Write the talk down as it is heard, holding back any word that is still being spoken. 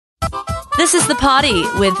This is The Party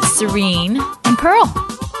with Serene and Pearl.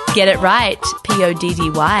 Get it right,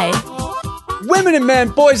 Poddy. Women and men,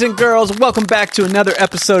 boys and girls, welcome back to another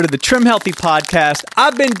episode of the Trim Healthy Podcast.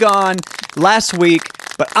 I've been gone last week,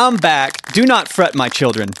 but I'm back. Do not fret, my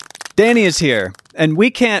children. Danny is here, and we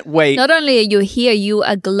can't wait. Not only are you here, you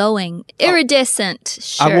are glowing. Iridescent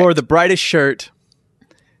shirt. I wore the brightest shirt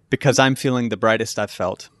because I'm feeling the brightest I've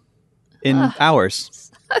felt in hours.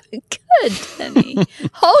 Good, Danny.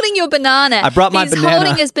 Holding your banana. I brought my banana. He's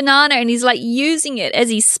holding his banana and he's like using it as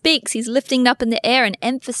he speaks. He's lifting it up in the air and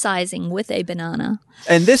emphasizing with a banana.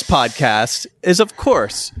 And this podcast is, of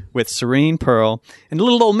course, with Serene, Pearl, and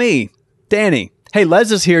little old me, Danny. Hey,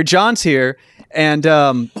 Les is here, John's here, and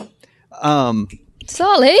Solly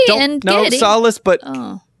and Getty. Solace, but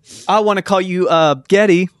I want to call you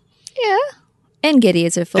Getty. Yeah. And Getty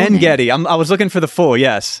is her full name. Getty. I was looking for the full,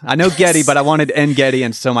 yes. I know Getty, but I wanted N Getty,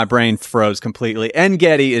 and so my brain froze completely. N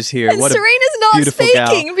Getty is here. And what Serena's not beautiful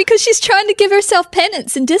speaking gal. because she's trying to give herself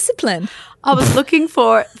penance and discipline. I was looking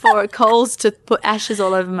for coals to put ashes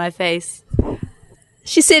all over my face.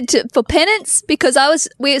 She said for penance because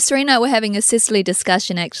Serena and I were having a sisterly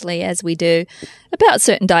discussion actually, as we do, about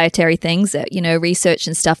certain dietary things that, research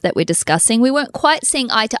and stuff that we're discussing. We weren't quite seeing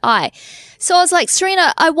eye to eye. So I was like,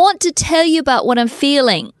 Serena, I want to tell you about what I'm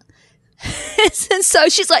feeling. And so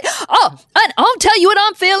she's like, oh, and I'll tell you what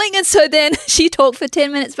I'm feeling. And so then she talked for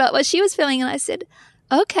 10 minutes about what she was feeling. And I said,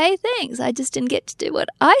 okay, thanks. I just didn't get to do what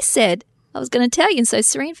I said I was going to tell you. And so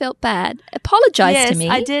Serene felt bad. Apologized to me.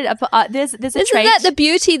 Yes, I did. There's a Isn't trait. that the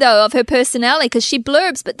beauty, though, of her personality? Because she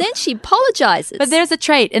blurbs, but then she apologizes. But there's a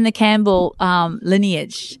trait in the Campbell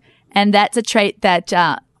lineage, and that's a trait that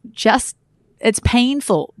it's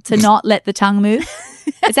painful to not let the tongue move.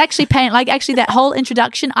 It's actually actually that whole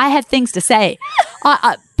introduction, I have things to say.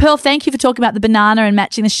 Pearl, thank you for talking about the banana and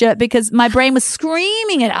matching the shirt because my brain was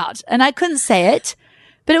screaming it out and I couldn't say it.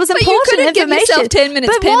 But it was important you couldn't information. give yourself 10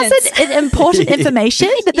 minutes but penance. wasn't it important information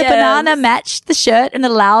that the Yes. banana matched the shirt and the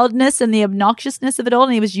loudness and the obnoxiousness of it all?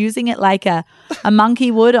 And he was using it like a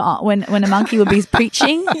monkey would when a monkey would be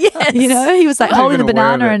preaching. Yes. He was like I'm holding the even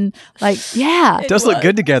aware of banana it. and like, yeah. It does look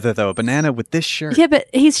good together, though, a banana with this shirt. Yeah, but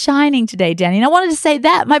he's shining today, Danny. And I wanted to say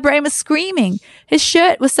that. My brain was screaming. His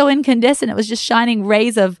shirt was so incandescent. It was just shining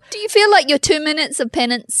rays of... Do you feel like your 2 minutes of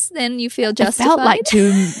penance, then you feel It justified? felt like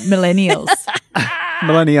two millennials.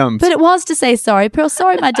 Millenniums. But it was to say sorry, Pearl.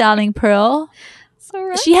 Sorry, my darling Pearl. It's all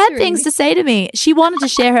right, She had Serene. things to say to me. She wanted to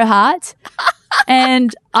share her heart.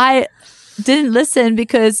 And I didn't listen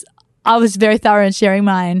because I was very thorough in sharing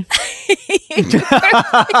mine.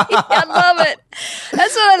 I love it.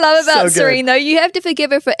 That's what I love So about good. Serene, though. You have to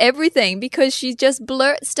forgive her for everything because she just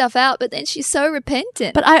blurts stuff out, but then she's so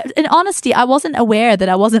repentant. But in honesty, I wasn't aware that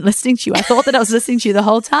I wasn't listening to you. I thought that I was listening to you the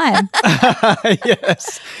whole time.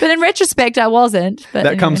 Yes. But in retrospect, I wasn't. But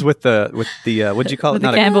That comes with the what'd you call with it?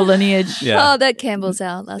 the Campbell lineage. Yeah. Oh, that Campbell's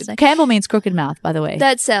out last night. Campbell means crooked mouth, by the way.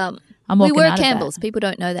 That's I'm we walking were out of that. Campbells. People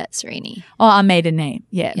don't know that, Serene. Oh, I made a name.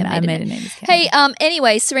 Yeah, Your I made maiden a name. name. As Campbell. Hey,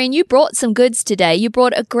 anyway, Serene, you brought some goods today. You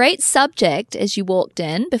brought a great subject as you walked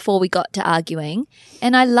in before we got to arguing,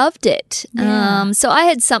 and I loved it. Yeah. So I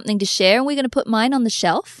had something to share, and we're going to put mine on the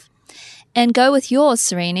shelf and go with yours,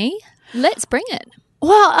 Serene. Let's bring it.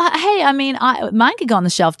 Well, hey, I mean, mine could go on the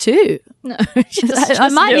shelf too. No, I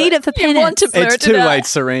might need it for You want penance. to blurt It's it too out. late,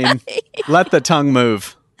 Serene. Let the tongue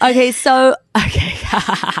move. Okay, so freedom.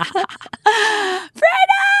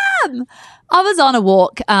 I was on a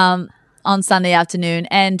walk on Sunday afternoon,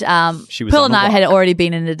 and She was Pearl on and a I walk. had already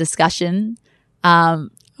been in a discussion. Oh,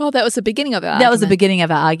 that was the beginning of our That was the argument. beginning of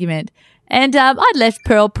our argument. And I'd left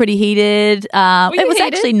Pearl pretty heated. you It was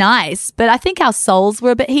heated? actually nice, but I think our souls were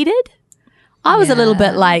a bit heated. I was a little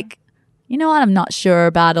bit like, you know what, I'm not sure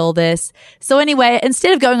about all this. So anyway,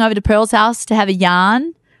 instead of going over to Pearl's house to have a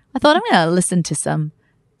yarn, I thought I'm going to listen to some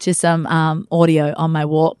audio on my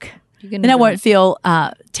walk. Then I won't feel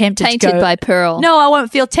tempted to tainted go. by Pearl. No, I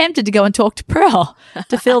won't feel tempted to go and talk to Pearl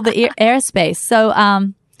to fill the airspace. So I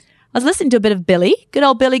was listening to a bit of Billy, good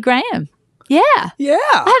old Billy Graham. Yeah. Yeah.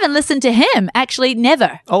 I haven't listened to him, actually,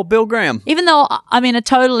 never. Oh, Bill Graham. Even though, I mean, I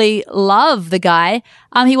totally love the guy,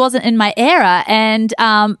 he wasn't in my era and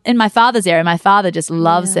in my father's era. My father just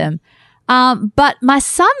loves him. But my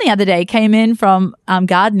son the other day came in from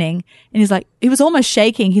gardening and he's like, he was almost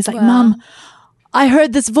shaking. He's like, Mum, I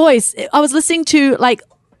heard this voice. I was listening to like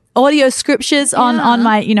audio scriptures on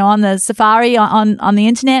my, on the Safari on the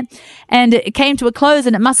internet, and it came to a close,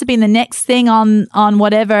 and it must have been the next thing on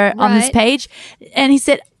whatever on this Right. page. And he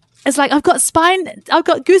said, it's like I've got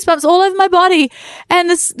goosebumps all over my body, and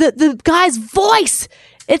the guy's voice.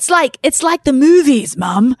 It's like the movies,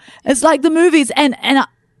 Mum. It's like the movies, and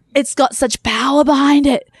it's got such power behind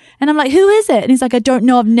it. And I'm like, who is it? And he's like, I don't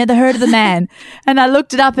know. I've never heard of the man. And I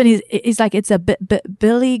looked it up and he's like, it's a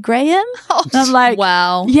Billy Graham. And I'm like,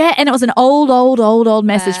 wow. Yeah. And it was an old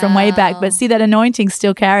message from way back. But see, that anointing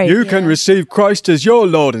still carried. You can receive Christ as your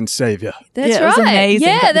Lord and Savior. That's It was right. amazing.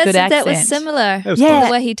 Yeah, Got the good that was accent. similar. was Yeah,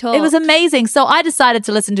 the way he talked. It was amazing. So I decided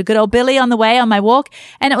to listen to good old Billy on the way on my walk.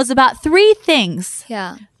 And it was about 3 things.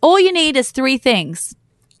 Yeah. All you need is 3 things.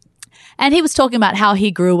 And he was talking about how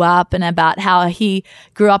he grew up and about how he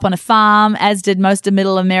grew up on a farm, as did most of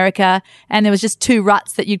Middle America. And there was just 2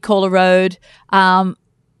 ruts that you'd call a road.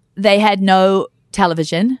 They had no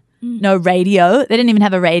television, no radio. They didn't even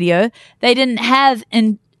have a radio. They didn't have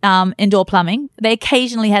indoor plumbing. They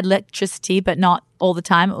occasionally had electricity, but not all the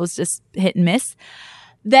time. It was just hit and miss.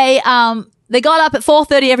 They got up at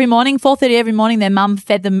 4:30 every morning. 4:30 every morning, their mum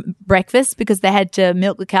fed them breakfast because they had to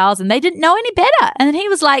milk the cows and they didn't know any better. And then he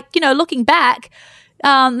was like, looking back,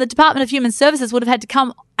 the Department of Human Services would have had to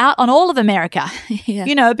come out on all of America,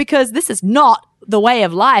 because this is not the way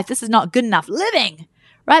of life. This is not good enough living,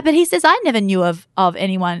 right? But he says, I never knew of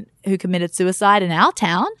anyone who committed suicide in our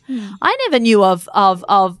town. I never knew of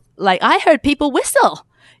I heard people whistle.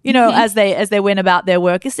 As they went about their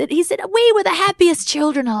work. He said, we were the happiest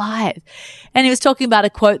children alive. And he was talking about a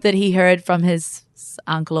quote that he heard from his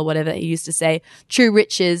uncle or whatever he used to say, true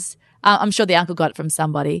riches. I'm sure the uncle got it from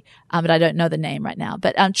somebody, but I don't know the name right now.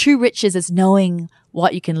 But true riches is knowing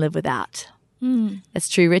what you can live without. That's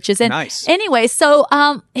true riches. And nice. Anyway, so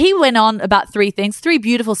he went on about 3 things, 3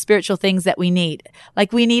 beautiful spiritual things that we need.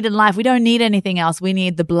 Like we need in life. We don't need anything else. We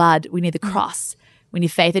need the blood. We need the cross. We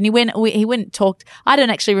need faith. And he went and talked. I don't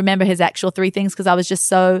actually remember his actual 3 things because I was just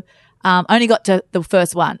so only got to the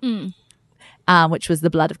first one, which was the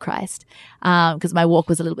blood of Christ, because my walk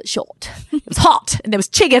was a little bit short. It was hot and there was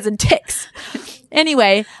chiggers and ticks.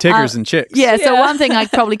 Anyway. Tiggers and chicks. Yeah, so one thing I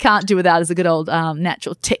probably can't do without is a good old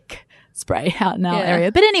natural tick spray out in our area.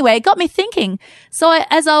 But anyway, it got me thinking. So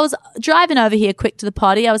as I was driving over here quick to the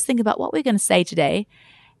potty, I was thinking about what we're going to say today.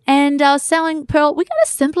 And I was telling Pearl, we got to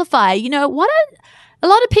simplify. A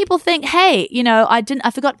lot of people think, hey,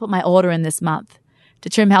 I forgot to put my order in this month to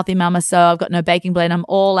Trim Healthy Mama. So I've got no baking blend. I'm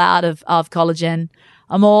all out of collagen.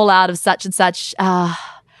 I'm all out of such and such.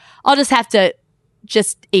 I'll just have to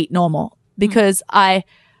just eat normal because I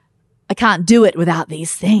can't do it without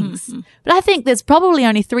these things. But I think there's probably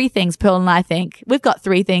only 3 things, Pearl and I think. We've got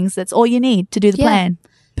 3 things. That's all you need to do the plan.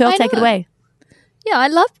 Pearl, take it away. Yeah, I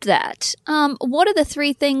loved that. What are the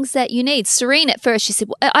 3 things that you need? Serene at first, she said,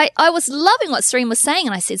 I was loving what Serene was saying.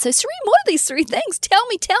 And I said, so Serene, what are these 3 things? Tell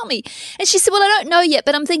me. And she said, well, I don't know yet,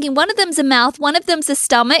 but I'm thinking one of them's a mouth, one of them's a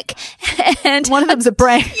stomach, and one of them's a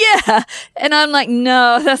brain. Yeah. And I'm like,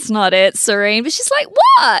 no, that's not it, Serene. But she's like,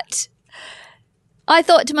 what? I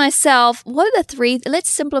thought to myself, what are the 3? Let's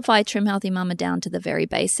simplify Trim Healthy Mama down to the very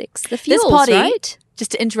basics. The fuels, this potty, right?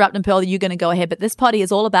 Just to interrupt, and Pearl, you're going to go ahead, but this potty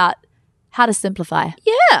is all about how to simplify.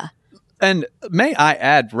 Yeah. And may I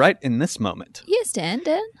add right in this moment? Yes, Dan.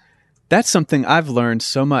 That's something I've learned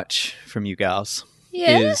so much from you gals.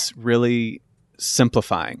 Yeah. Is really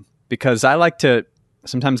simplifying, because I like to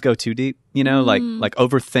sometimes go too deep, like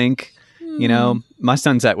overthink, my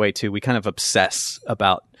son's that way too. We kind of obsess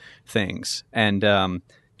about things, and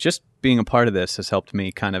just being a part of this has helped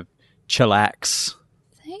me kind of chillax.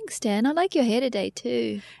 Thanks, Dan. I like your hair today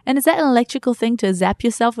too. And is that an electrical thing to zap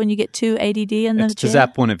yourself when you get too ADD in the It's to chair?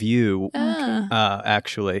 zap one of you,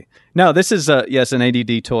 actually. No, this is an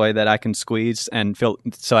ADD toy that I can squeeze and feel,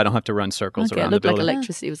 so I don't have to run circles Okay, around it the looked like building.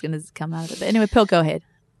 electricity was going to come out of it. But anyway, Pearl, go ahead.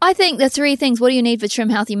 I think the 3 things. What do you need for Trim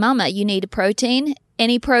Healthy Mama? You need a protein.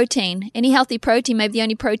 Any healthy protein. Maybe the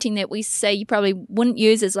only protein that we say you probably wouldn't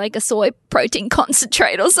use is like a soy protein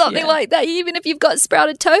concentrate or something like that. Even if you've got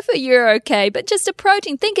sprouted tofu, you're okay. But just a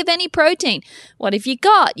protein. Think of any protein. What have you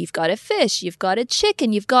got? You've got a fish. You've got a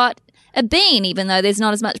chicken. You've got a bean, even though there's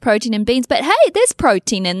not as much protein in beans. But hey, there's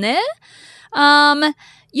protein in there.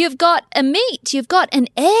 You've got a meat. You've got an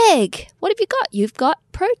egg. What have you got? You've got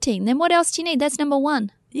protein. Then what else do you need? That's number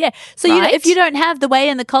 1. Yeah. So, Right? if you don't have the whey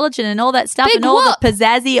and the collagen and all that stuff Big and all whoop. the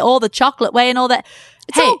pizzazzy, all the chocolate whey and all that.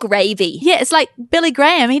 It's all gravy. Yeah, it's like Billy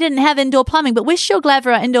Graham. He didn't have indoor plumbing, but we're sure glad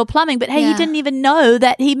for our indoor plumbing. But hey, he didn't even know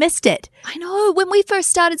that he missed it. I know. When we first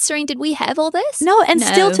started, Serene, did we have all this? No, and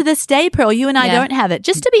still to this day, Pearl, you and I don't have it.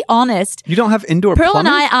 Just to be honest, You don't have indoor Pearl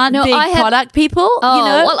plumbing? and I aren't No, big I have- product people. Oh, you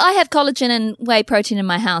know? well, I have collagen and whey protein in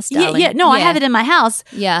my house, darling. I have it in my house.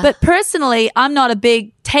 Yeah. But personally, I'm not a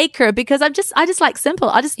big taker because I just like simple.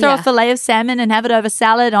 I just throw Yeah. a fillet of salmon and have it over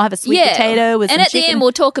salad. I'll have a sweet potato with and some at chicken. the end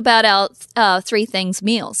we'll talk about our three things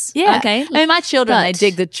meals. Yeah. Okay. I mean, my children, But they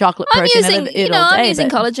dig the chocolate I'm protein. using, They eat all I'm day, using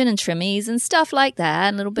but- collagen and trimmies and stuff like that,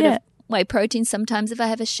 and a little bit Yeah. of whey protein sometimes if I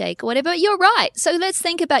have a shake or whatever. But you're right. So let's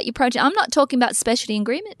think about your protein. I'm not talking about specialty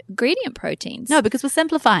ingredient proteins. No, because we're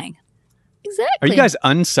simplifying. Exactly. Are you guys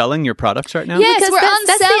unselling your products right now? Yes, Because we're that's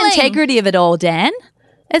the unselling. integrity of it all, Dan.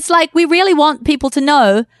 It's like we really want people to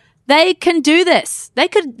know they can do this. They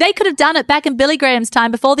could have done it back in Billy Graham's time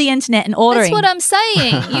before the internet and ordering. That's what I'm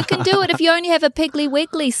saying. You can do it if you only have a Piggly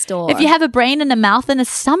Wiggly store. If you have a brain and a mouth and a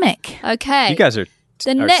stomach, okay. You guys are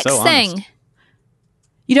the are next so thing. honest.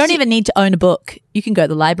 you don't even need to own a book. You can go to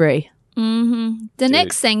the library. The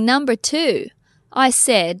next thing, number 2, I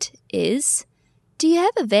said is, do you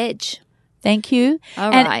have a veg? Thank you.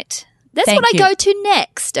 All And right. That's Thank what I you. go to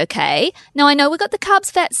next, okay? Now, I know we've got the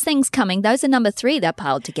carbs, fats things coming. Those are number 3. They're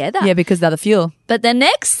piled together. Yeah, because they're the fuel. But the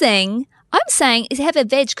next thing I'm saying is have a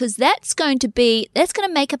veg because that's going to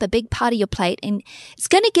make up a big part of your plate and it's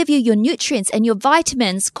going to give you your nutrients and your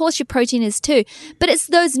vitamins. Of course, your protein is too, but it's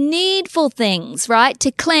those needful things, right?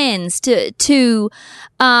 To cleanse, to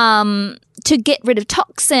get rid of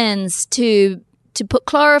toxins, to put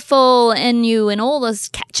chlorophyll in you and all those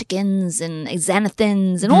catechins and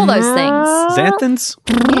xanthins and all those things. Xanthans?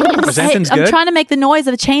 Are Xanthans Hey, I'm good? trying to make the noise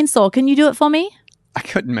of a chainsaw. Can you do it for me? I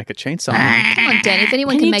couldn't make a chainsaw. Come on, Dan. If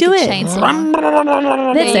anyone Can can you make do a it?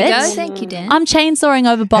 chainsaw. That's There you it. go. Thank you, Dan. I'm chainsawing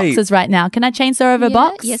over boxes right now. Can I chainsaw over a Yeah,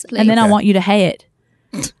 box? yes, And then please. I Okay. want you to hay it.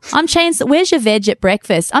 I'm chainsaw. Where's your veg at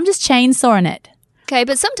breakfast? I'm just chainsawing it. Okay,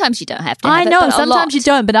 but sometimes you don't have to have I it, know but a sometimes lot. you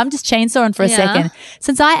don't, but I'm just chainsawing for a Yeah. second.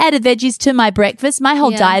 Since I added veggies to my breakfast, my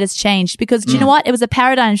whole Yeah. diet has changed because do you know what? It was a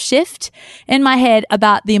paradigm shift in my head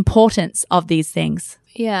about the importance of these things.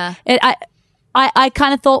 Yeah. I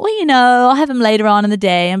kind of thought, well, you know, I'll have them later on in the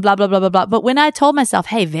day and blah, blah, blah, blah, blah. But when I told myself,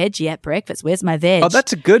 hey, veggie at breakfast, where's my veg? Oh,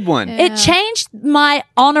 that's a good one. Yeah. It changed my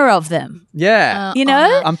honor of them. You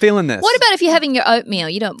know? I'm feeling this. What about if you're having your oatmeal?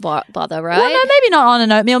 You don't bother, right? Well, no, maybe not on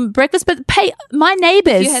an oatmeal breakfast, but pay my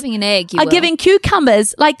neighbors If you're having an egg, you are will. giving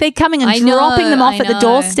cucumbers, like they're coming and I know, dropping them off I at the know.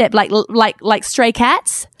 doorstep, like stray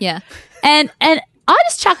cats. Yeah. And I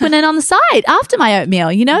just chuck one in on the side after my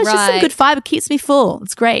oatmeal. You know, it's just some Right. good fiber, keeps me full.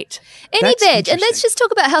 It's great. Any That's veg. And let's interesting. just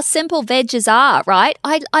talk about how simple veggies are, right?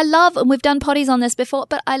 I love, and we've done potties on this before,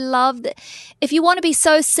 but I love that if you want to be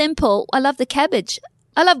so simple, I love the cabbage.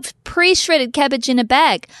 I love pre-shredded cabbage in a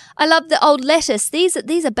bag. I love the old lettuce. These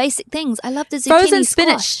are basic things. I love the zucchini Frozen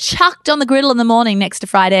spinach squash. chucked on the griddle in the morning next to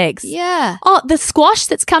fried eggs. Yeah. Oh, the squash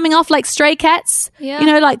that's coming off like stray cats. Yeah. You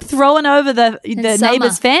know, like throwing over the summer.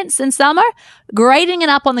 neighbor's fence in summer, grating it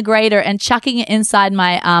up on the grater and chucking it inside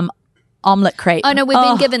my omelet crate. I know we've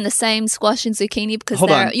been given the same squash and zucchini because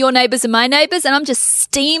Hold they're on. your neighbours and my neighbours, and I'm just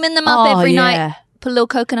steaming them up Oh, every yeah. night. Put a little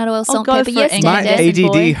coconut oil, salt, go and pepper. for Yes, it, My Ingrid. Dad. Dancing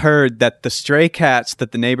ADD boy. heard that the stray cats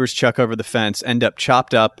that the neighbors chuck over the fence end up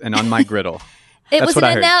chopped up and on my griddle. It That's was what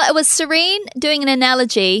I heard. it was Serene doing an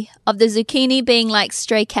analogy of the zucchini being like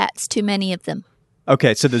stray cats, too many of them.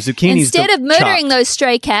 Okay, so the zucchini's Instead of murdering chopped. those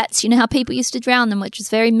stray cats, you know how people used to drown them, which was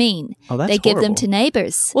very mean. Oh, that's they give them horrible. to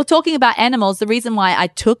neighbors. Well, talking about animals, the reason why I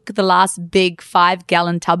took the last big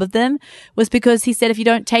 5-gallon tub of them was because he said, if you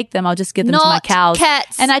don't take them, I'll just give them to my Not cows.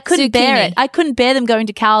 cats, And I couldn't bear zucchini. it. I couldn't bear them going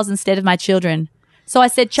to cows instead of my children. So I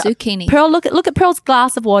said, Zucchini. Pearl, look at Pearl's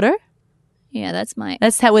glass of water. Yeah, that's my.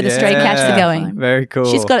 That's how where the stray cats are going. Very cool.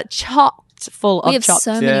 She's got it chopped full We of have chopped.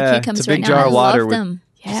 so many Yeah, cucumbers it's a big right jar now. of I water love with them.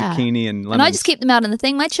 Yeah. zucchini and lemons. And I just keep them out in the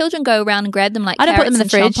thing. My children go around and grab them like I don't put them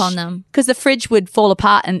carrots in the and fridge chomp on them. because the fridge would fall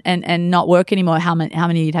apart and not work anymore. How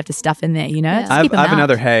many you'd have to stuff in there? You know, Yeah. Just I have, keep 'em I have out.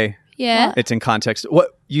 another hey. Yeah. It's in context. What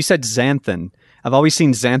you said xanthan. I've always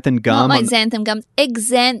seen xanthan Not gum. like on- xanthan gums.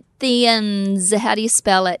 Xanthians. How do you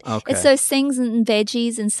spell it? Okay. It's those things in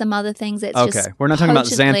veggies and some other things that's Okay. just We're not talking about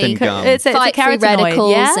potently xanthan gum. It's a fight free carotenoid,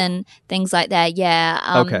 radicals yeah? and things like that.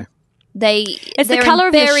 Yeah. Okay. It's the they're color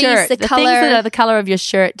in of your berries, shirt. The The color. things that are the color of your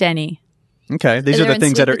shirt, Denny. Okay. These are they're the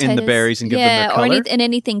things sweet that are in the potatoes. berries and give them their or color. and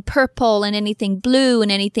anything purple and anything blue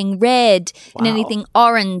and anything red and Wow. anything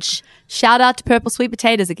orange. Shout out to purple sweet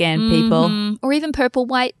potatoes again, people. Or even purple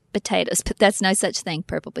white potatoes, but that's no such thing,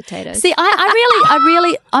 purple potatoes. See,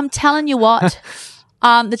 I'm telling you what,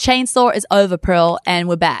 the chainsaw is over, Pearl, and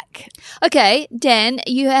we're back. Okay, Dan,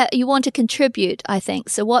 you want to contribute, I think.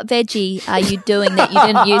 So what veggie are you doing that you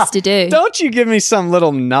didn't used to do? Don't you give me some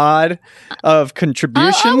little nod of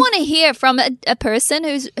contribution? I want to hear from a person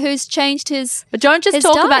who's changed his. But don't just His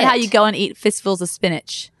talk about how diet. you go and eat fistfuls of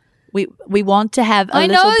spinach. We want to have a I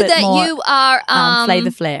little know bit that more you are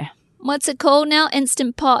flavor flair. what's it called now?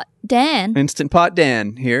 Instant Pot Dan. Instant Pot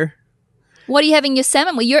Dan here. What are you having your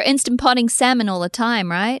salmon with? You're instant potting salmon all the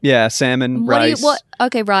time, right? Yeah, salmon, rice.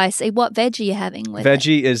 Okay, rice. What veg are you having with it?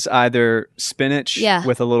 Veggie is either spinach Yeah.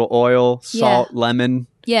 with a little oil, salt, lemon.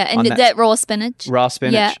 Yeah, and on that raw spinach. Raw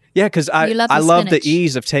spinach. Yeah, because I You love the love the spinach.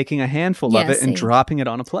 ease of taking a handful of Yeah, it and see. dropping it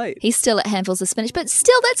on a plate. He's still at handfuls of spinach, but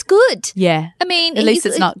still, that's good. Yeah. I mean, At least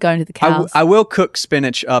it's not going to the cows. I will cook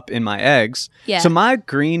spinach up in my eggs. Yeah. So my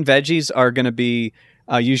green veggies are going to be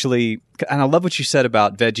usually, and I love what you said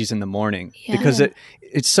about veggies in the morning because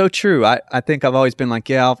it's so true. I think I've always been like,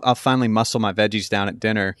 yeah, I'll finally muscle my veggies down at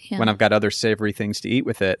dinner when I've got other savory things to eat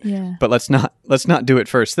with it. Yeah. But let's not do it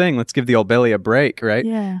first thing. Let's give the old belly a break, right?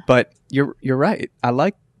 Yeah. But you're right. I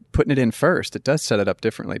like putting it in first. It does set it up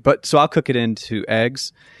differently. But so I'll cook it into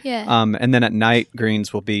eggs. Yeah. And then at night,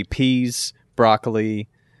 greens will be peas, broccoli.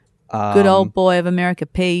 Good old boy of America,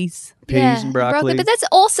 peas. And broccoli. But that's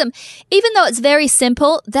awesome. Even though it's very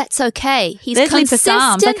simple, that's okay. He's Especially for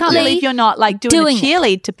some. I can't believe you're not like doing a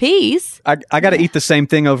cheerlead to peas. I got to eat the same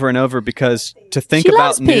thing over and over because to think She about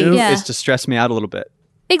loves peas. new Yeah. is to stress me out a little bit.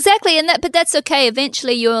 Exactly, but that's okay.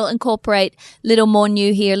 Eventually, you'll incorporate a little more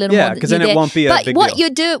new here, a little more. Yeah, because then it won't be a but big what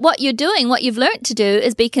deal. what you've learned to do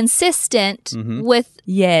is be consistent with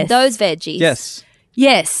Yes. those veggies. Yes.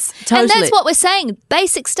 Yes, totally. And that's what we're saying.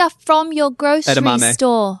 Basic stuff from your grocery Edamame.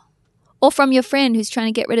 store. Or from your friend who's trying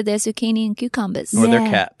to get rid of their zucchini and cucumbers. Or their Yeah.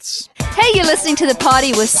 cats. Hey, you're listening to The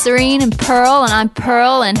Party with Serene and Pearl, and I'm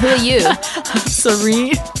Pearl, and who are you?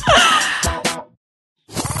 Serene.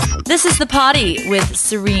 This is The Party with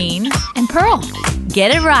Serene. And Pearl.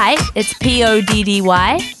 Get it right. It's PODDY.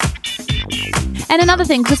 And another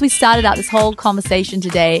thing, because we started out this whole conversation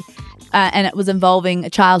today, and it was involving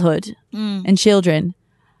childhood and children.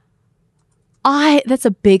 That's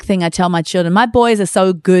a big thing I tell my children. My boys are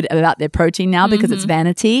so good about their protein now because it's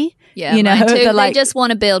vanity. Yeah, you know, mine too. they're They just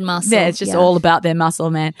want to build muscle. yeah, it's just all about their muscle,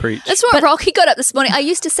 man. Preach. That's what Rocky got up this morning. I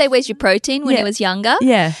used to say, "Where's your protein?" when he was younger.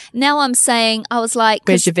 Yeah. Now I'm saying, I was like,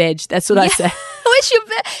 Where's your veg? That's what I say. "Where's your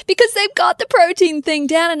because they've got the protein thing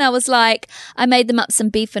down." And I was like, I made them up some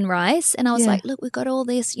beef and rice, and I was Yeah. like, "Look, we've got all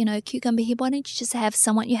this, cucumber here. Why don't you just have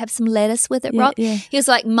you have some lettuce with it, Yeah, Rock?" yeah. He was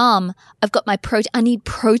like, "Mom, I've got my protein. I need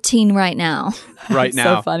protein right now." Right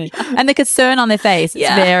now. So funny. And the concern on their face. It's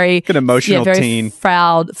Yeah. very An emotional very teen.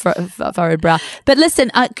 Proud, furrowed brow. But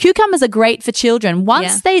listen, cucumbers are great for children.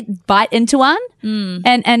 Once they bite into one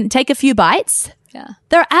and take a few bites, Yeah.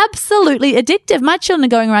 they're absolutely addictive. My children are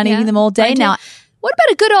going around eating them all day Mine too. now. What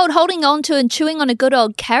about a good old holding on to and chewing on a good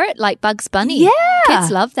old carrot like Bugs Bunny? Yeah.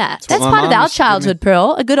 Kids love that. That's my part of mom our used to give me. childhood,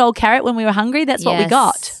 Pearl. A good old carrot when we were hungry. That's what we Yes.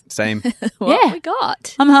 got. Same. What Yeah. we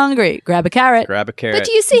got. I'm hungry. Grab a carrot. Grab a carrot. But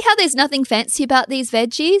do you see how there's nothing fancy about these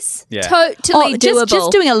veggies? Yeah. Totally doable.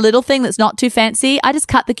 just doing a little thing that's not too fancy. I just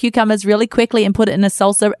cut the cucumbers really quickly and put it in a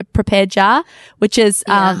salsa prepared jar, which is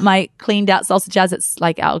my cleaned out salsa jars. It's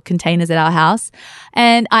like our containers at our house.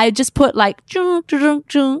 And I just put like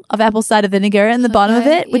of apple cider vinegar in the bottom of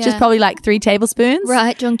it, which is yeah. probably like 3 tablespoons.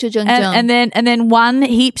 Right, jung. And then 1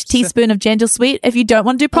 heaped teaspoon of gentle sweet. If you don't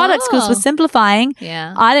want to do products, because we're simplifying.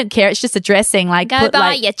 Yeah. I don't care. It's just a dressing. Like Go put buy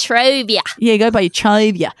like your Trovia. yeah, go buy your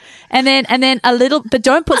chovia. And then a little, but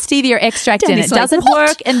don't put stevia or extract in it. Danny's It like, doesn't "What?"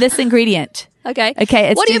 work in this ingredient. Okay.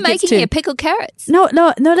 Okay, What are you it gets making too- here? Pickled carrots. No,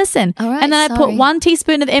 listen. All right, and then I sorry. put 1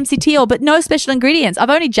 teaspoon of MCT oil, but no special ingredients.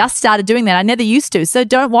 I've only just started doing that. I never used to. So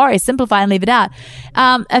don't worry. Simplify and leave it out.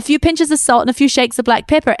 A few pinches of salt and a few shakes of black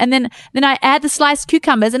pepper. And then I add the sliced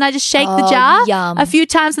cucumbers and I just shake the jar yum. a few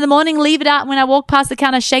times in the morning, leave it out. And when I walk past the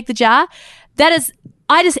counter, shake the jar.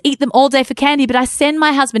 I just eat them all day for candy, but I send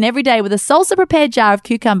my husband every day with a salsa prepared jar of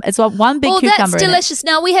cucumber. It's got 1 big cucumber that's in it. delicious.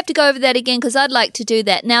 Now, we have to go over that again because I'd like to do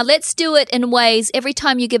that. Now, let's do it in ways. Every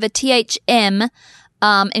time you give a THM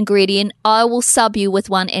ingredient, I will sub you with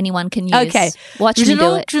one anyone can use. Okay. Watch me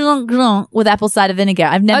do it. With apple cider vinegar.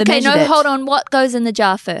 I've never Okay, measured no, it. hold on. What goes in the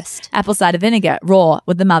jar first? Apple cider vinegar, raw,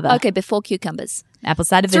 with the mother. Okay, before cucumbers. Apple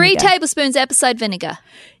cider 3 vinegar. tablespoons apple cider vinegar.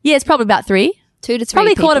 Yeah, it's probably about 3. 2 to 3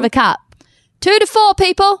 Probably a people. quarter of a cup. 2 to 4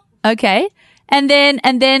 people. Okay. And then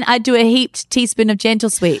I do a heaped teaspoon of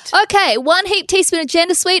gentle sweet. Okay, 1 heaped teaspoon of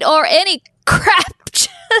Gender Sweet or any crap.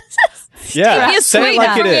 Yeah, Stevia say it sweet like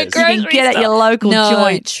it from your is. You can grocery get at store. your local no,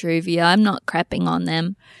 joint. Truvia. I'm not crapping on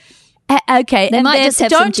them. Okay, They and might then just have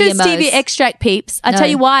don't some do GMOs. stevia extract, peeps. I No. tell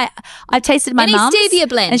you why. I tasted my Any mum's, stevia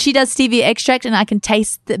blend. and she does stevia extract, and I can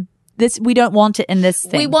taste this. We don't want it in this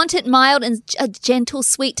thing. We want it mild and gentle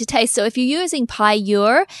sweet to taste. So if you're using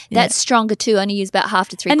Pure, that's stronger too. Only use about half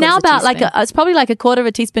to 3 and quarters now of about teaspoon. it's probably like a quarter of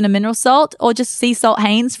a teaspoon of mineral salt, or just sea salt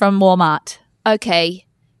Hanes from Walmart. Okay,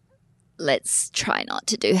 let's try not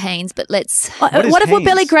to do Hanes, but let's What is What if we're Hanes?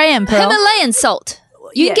 Billy Graham, Pearl? Himalayan salt.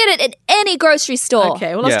 You can get it at any grocery store.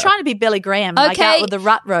 Okay, well, I was trying to be Billy Graham, like Okay. out with the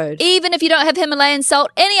rut road. Even if you don't have Himalayan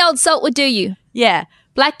salt, any old salt would do you. Yeah.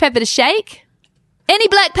 Black pepper to shake Any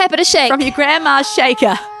black pepper to shake. from your grandma's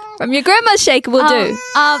shaker. From your grandma's shaker will do.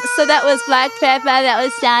 So that was black pepper, that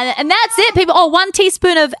was standard. And that's it, people. Oh, 1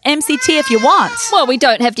 teaspoon of MCT if you want. Well, we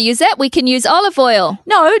don't have to use that. We can use olive oil.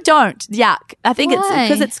 No, don't. Yuck. I think it's Why?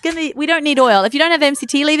 because it's going to, we don't need oil. If you don't have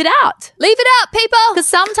MCT, leave it out. Leave it out, people. Because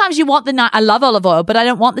sometimes you want I love olive oil, but I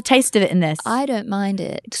don't want the taste of it in this. I don't mind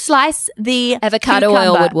it. Slice the Avocado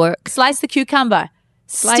cucumber. oil would work. Slice the cucumber.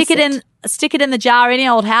 Slice stick it in the jar, any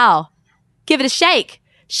old how. Give it a shake.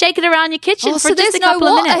 Shake it around your kitchen Oh, for so just there's a no couple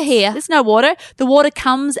of water minutes. here. There's no water. The water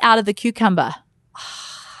comes out of the cucumber.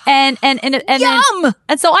 And Yum!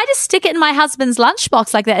 and so I just stick it in my husband's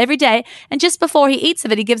lunchbox like that every day. And just before he eats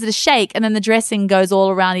of it, he gives it a shake, and then the dressing goes all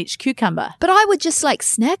around each cucumber. But I would just like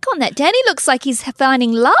snack on that. Danny looks like he's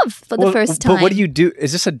finding love for the first time. But what do you do?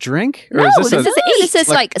 Is this a drink? Or No, is this this is eat. This is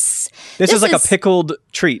like this is like a pickled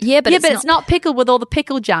treat. Yeah, but it's not pickled with all the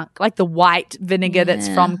pickle junk, like the white vinegar that's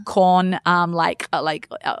from corn.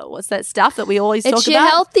 What's that stuff that we always talk It's your about?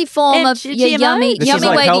 healthy form of It's your GMO. yummy This is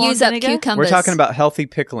like way to health- use up vinegar. cucumbers. We're talking about healthy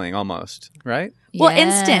pickling almost, right? Well,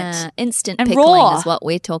 Yeah, instant And pickling raw. is what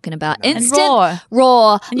we're talking about. And Instant,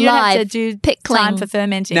 raw. And you don't live have to do pickling. time for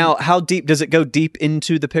fermenting. Now, how deep does it go deep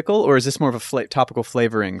into the pickle, or is this more of a topical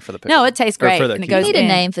flavoring for the pickle? No, it tastes Or great, for the and it We goes need in. a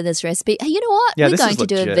name for this recipe. Hey, you know what? Yeah, we're this going is to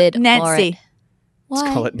do a legit. vid for it. Nancy.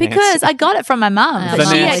 Why? Call it Because Nancy. I got it from my mum. Oh, But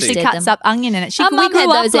The she Nancy. actually cuts up onion in it. Our we mum grew had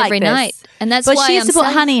up those like every this. night, and that's but why she used I'm to put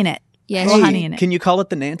saying- honey in it. Yeah, Raw she- honey in it. Can you call it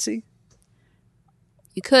the Nancy?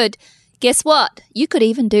 You could. Guess what? You could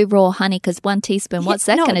even do raw honey because 1 teaspoon. What's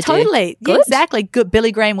that No, going to do? totally. Yeah, Good. exactly. Good.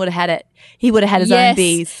 Billy Graham would have had it. He would have had his own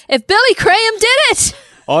bees. If Billy Graham did it.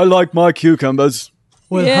 I like my cucumbers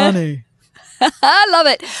with Yeah. honey. I love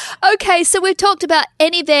it. Okay, so we've talked about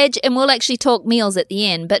any veg, and we'll actually talk meals at the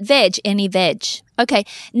end, but veg, any veg. Okay,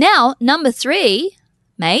 now number 3,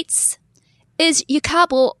 mates, is your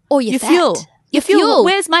carb or your Your fat. fuel. Your fuel.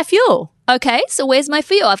 Where's my fuel? Okay, so where's my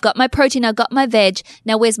fuel? I've got my protein, I've got my veg.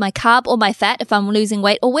 Now where's my carb or my fat if I'm losing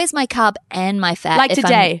weight? Or where's my carb and my fat? Like if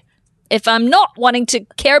today. if I'm not wanting to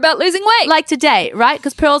care about losing weight. Like today, right?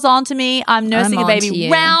 Because Pearl's on to me. I'm nursing I'm a on to baby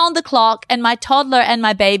you. round the clock, and my toddler and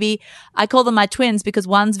my baby, I call them my twins because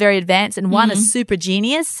one's very advanced and one is super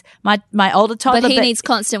genius. My older toddler, but he needs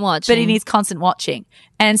constant watch. but he needs constant watching,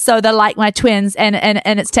 and so they're like my twins, and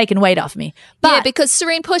it's taken weight off me. But yeah, because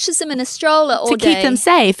Serene pushes him in a stroller all to day. keep them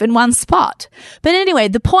safe in one spot. But anyway,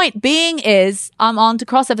 the point being is I'm on to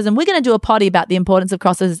crossovers, and we're going to do a potty about the importance of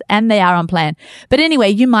crossovers, and they are on plan. But anyway,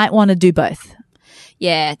 you might want to do both.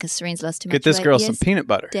 Yeah, because Serene's lost too much Get this weight. girl Yes. some peanut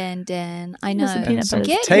butter. Dan, I know. some peanut butter.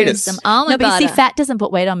 Get her Potatoes. some almond No, but you butter. see, fat doesn't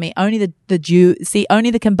put weight on me. Only only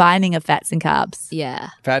the combining of fats and carbs. Yeah.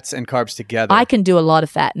 Fats and carbs together. I can do a lot of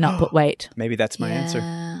fat, and not put weight. Maybe that's my answer.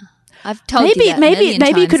 Yeah. I've told you that a Maybe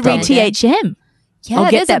million you could read times, Dan. THM. Yeah, I'll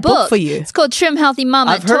get there's that a book for you. It's called Trim Healthy Mum.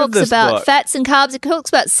 I've It heard of talks this about book. fats and carbs. It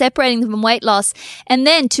talks about separating them from weight loss. And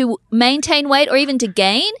then to maintain weight or even to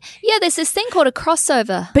gain, yeah, there's this thing called a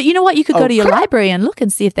crossover. But you know what? You could Oh, go to your library and look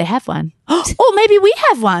and see if they have one. Oh, maybe we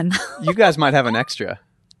have one. You guys might have an extra.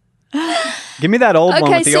 Give me that old one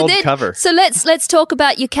with the old cover. So let's talk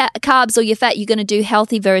about your carbs or your fat. You're going to do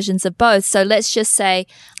healthy versions of both. So let's just say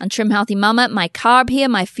on Trim Healthy Mama, my carb here,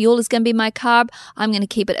 my fuel is going to be my carb. I'm going to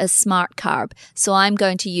keep it a smart carb. So I'm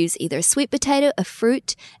going to use either a sweet potato, a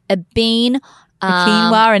fruit, a bean,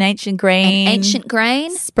 Quinoa, an ancient grain. an ancient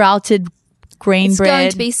grain. Sprouted grain It's bread.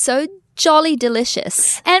 going to be so jolly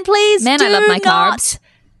delicious. And please, Man, do I love my not carbs.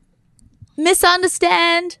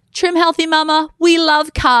 misunderstand. Trim Healthy Mama, we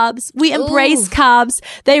love carbs. We embrace Ooh. carbs.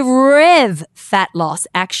 They rev fat loss,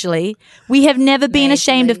 actually. We have never been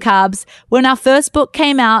ashamed of carbs. When our first book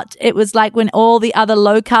came out, it was like when all the other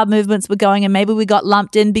low carb movements were going, and maybe we got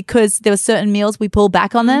lumped in because there were certain meals we pulled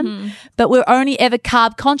back on them. But we're only ever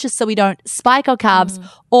carb conscious so we don't spike our carbs,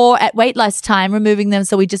 or at weight loss time, removing them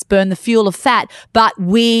so we just burn the fuel of fat. But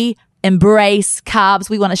we embrace carbs.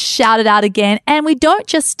 We want to shout it out again. And we don't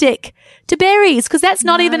just stick to berries because that's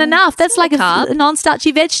not even enough. That's like not a carb. a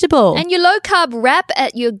non-starchy vegetable. And your low carb wrap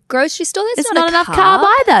at your grocery store, that's it's not enough carb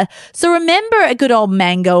either. So remember a good old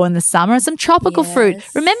mango in the summer and some tropical fruit.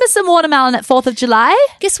 Yes. Remember some watermelon at 4th of July?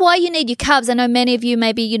 Guess why you need your carbs? I know many of you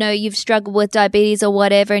maybe, you've struggled with diabetes or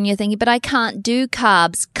whatever and you're thinking, but I can't do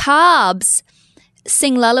carbs. Carbs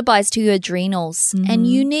sing lullabies to your adrenals, and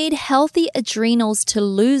you need healthy adrenals to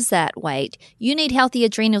lose that weight. You need healthy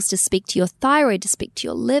adrenals to speak to your thyroid, to speak to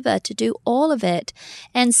your liver, to do all of it.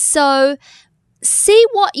 And so see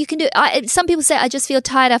what you can do. Some people say, I just feel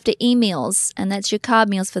tired after meals, and that's your carb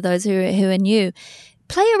meals for those who are new.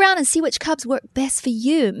 play around and see which carbs work best for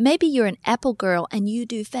you. Maybe you're an apple girl and you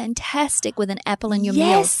do fantastic with an apple in your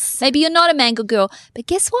meals. Maybe you're not a mango girl, but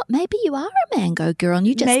guess what? Maybe you are a mango girl and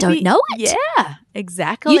you just don't know it. Yeah,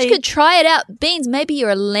 exactly. You could try it out. Beans, maybe you're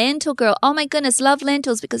a lentil girl. Oh my goodness, love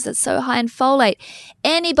lentils because it's so high in folate.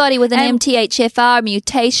 Anybody with an MTHFR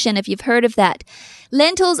mutation, if you've heard of that.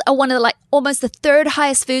 Lentils are one of almost the third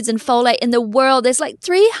highest foods in folate in the world. There's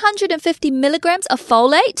 350 milligrams of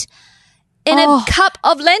folate in a cup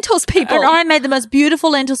of lentils, people. And I made the most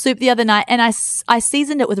beautiful lentil soup the other night, and I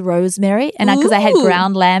seasoned it with rosemary, and because I had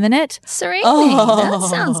ground lamb in it. Serene, that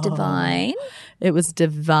sounds divine. It was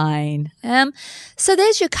divine. So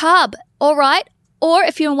there's your carb, all right. Or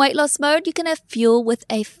if you're in weight loss mode, you can have fuel with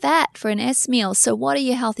a fat for an S meal. So what are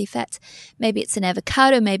your healthy fats? Maybe it's an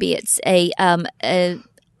avocado. Maybe it's a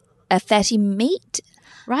fatty meat.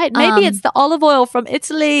 Right. Maybe it's the olive oil from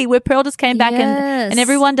Italy where Pearl just came back and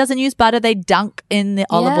everyone doesn't use butter. They dunk in the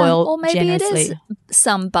olive oil or maybe generously. It is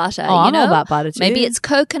some butter. I'm all about butter too. Maybe it's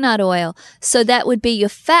coconut oil. So that would be your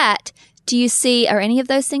fat. Do you see, are any of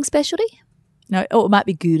those things specialty? No, it might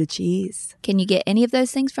be Gouda cheese. Can you get any of those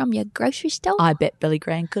things from your grocery store? I bet Billy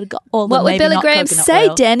Graham could have got all of them. What would Billy Graham say,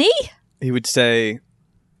 oil. Danny? He would say,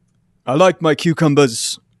 I like my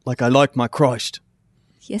cucumbers like I like my Christ.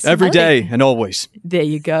 Yes, every day and always. There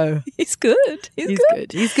you go. He's good. He's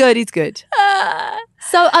good. He's good.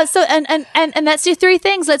 So that's your three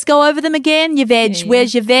things. Let's go over them again. Your veg. Yeah.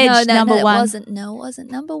 Where's your veg? Number one. It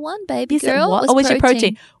wasn't number one, baby girl. Where's your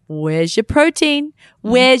protein? Where's your protein?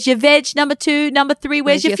 Where's your veg? Number two. Number three.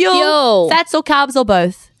 Where's your fuel? Fats or carbs or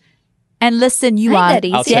both? And listen, you are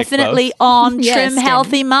definitely on Trim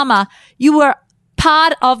Healthy Mama. You were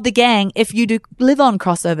part of the gang if you do live on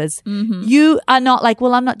crossovers. Mm-hmm. You are not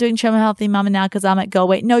I'm not doing Trim Healthy Mama now because I'm at goal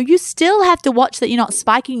weight. No, you still have to watch that you're not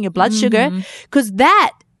spiking your blood sugar because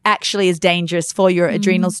that actually is dangerous for your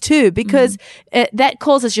adrenals too because that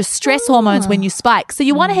causes your stress hormones when you spike. So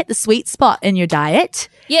you want to hit the sweet spot in your diet.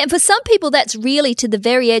 Yeah, and for some people that's really to the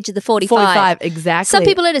very edge of the 45. 45, exactly. Some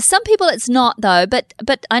people it is. Some people it's not though. But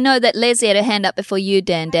I know that Leslie had her hand up before you,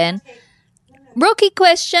 Dan. Rookie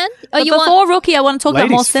question. Before rookie, I want to talk about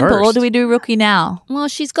more simple. First. Or do we do rookie now? Well,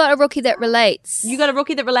 she's got a rookie that relates. You got a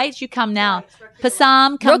rookie that relates? You come now.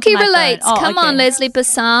 Passam, come rookie to my relates. Phone. Come on, Leslie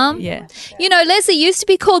Passam. Yeah. You know, Leslie used to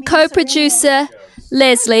be called co-producer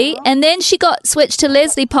Leslie, and then she got switched to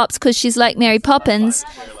Leslie Pops because she's like Mary Poppins.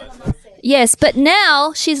 Yes, but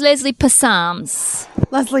now she's Leslie Passams.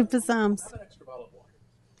 Leslie Passams.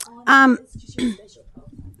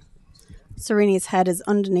 Serene's head is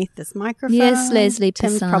underneath this microphone. Yes, Leslie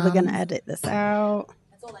Tim's Passam. probably going to edit this out.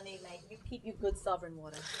 That's all I need, mate. You keep your good sovereign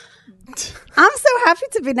water. I'm so happy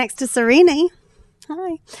to be next to Serene.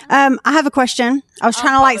 Hi. I have a question. I was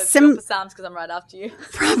trying to Passams because I'm right after you.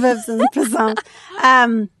 Proverbs and Passams.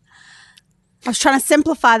 I was trying to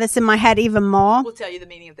simplify this in my head even more. We'll tell you the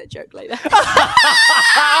meaning of that joke later.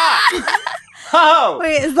 Oh!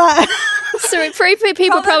 Wait, is that... So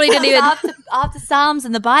people probably didn't even... After Psalms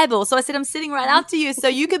in the Bible. So I said, I'm sitting right after you. So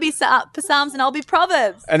you could be Psalms and I'll be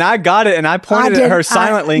Proverbs. And I got it. And I pointed at her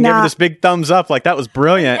silently and gave her this big thumbs up. That was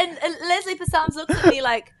brilliant. And Leslie Psalms looks at me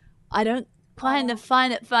like, I don't kind of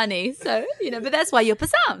find it funny. So, but that's why you're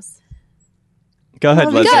Psalms. Go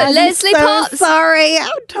ahead, Leslie. Go, Leslie Pops. Sorry.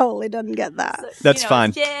 I totally didn't get that. So, that's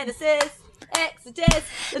fine. Genesis, Exodus,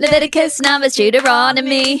 Leviticus, Numbers,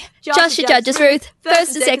 Deuteronomy, Joshua, Judges, Ruth,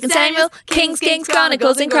 1st and 2nd Samuel, Kings,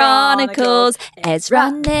 Chronicles, and Chronicles,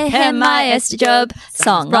 Ezra, Nehemiah, Esther, Job,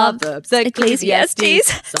 Song of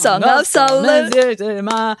Ecclesiastes, Song of Solomon. Still going.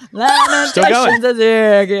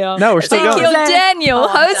 No, we're still going. Ezekiel, Daniel,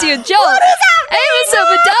 Hosea, Joel, Amos,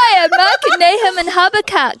 Obadiah, Micah, Nahum, and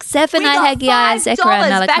Habakkuk, Zephaniah, Haggai, Zechariah,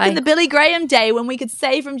 and Malachi. Back in the Billy Graham day when we could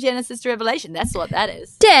say from Genesis to Revelation. That's what that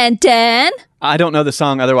is. Dan. I don't know the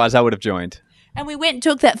song, otherwise I would have joined. And we went and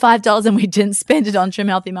took that $5 and we didn't spend it on Trim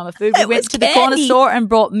Healthy Mama food. We went to the corner store and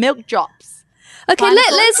bought milk drops. Okay,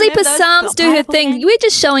 let Leslie Passams do her thing. We're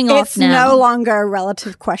just showing off now. It's no longer a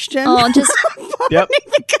relative question. Oh, just... Yep.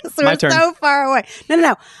 Because we're so far away.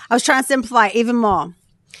 No. I was trying to simplify it even more.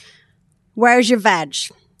 Where's your veg?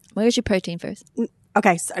 Where's your protein first?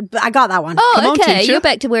 Okay, so I got that one. Oh, Come on, okay. teacher. You're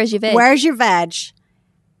back to where's your veg. Where's your veg?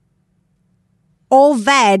 All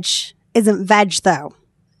veg isn't veg, though.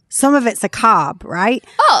 Some of it's a carb, right?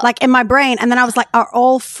 Oh. Like in my brain. And then I was like, are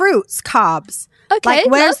all fruits carbs? Okay,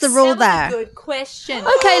 where's the rule That there? was a good question.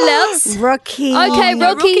 Okay, Les. Rookie. Okay,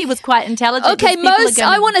 Rookie was quite intelligent. Okay,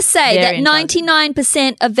 I want to say that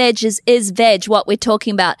 99% of veg is veg, what we're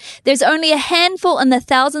talking about. There's only a handful in the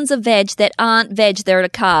thousands of veg that aren't veg, they're a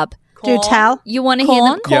carb. Do tell. You want to hear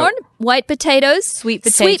them? Corn? Corn, Yep. white potatoes, Sweet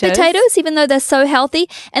sweet potatoes. potatoes, even though they're so healthy.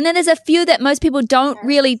 And then there's a few that most people don't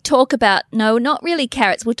really talk about. No, not really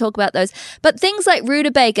carrots. We'll talk about those. But things like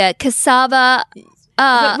rutabaga, cassava,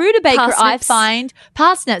 But rutabaga, I parsnips. find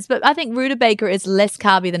parsnips, but I think rutabaga is less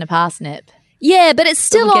carby than a parsnip. Yeah, but it's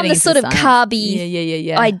still we're on getting the into sort of science. carby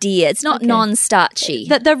Yeah. idea. It's not non-starchy.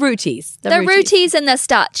 The rooties. They're rooties and they're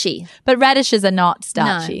starchy. But radishes are not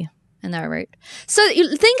starchy. No. And they're root. So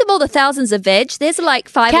you think of all the thousands of veg. There's like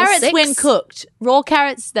 5 or Carrots 6. when cooked. Raw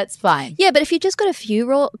carrots, that's fine. Yeah, but if you just got a few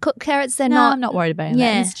raw cooked carrots, they're No, not. I'm not worried about that.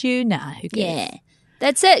 Yeah. In stew, nah, who cares? Yeah.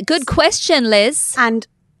 That's it. Good question, Liz. And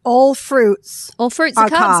all fruits. All fruits are Are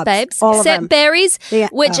carbs, carbs, babes. all of Except them. berries, Yeah.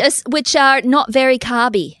 which are not very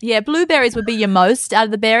carby. Yeah, blueberries would be your most out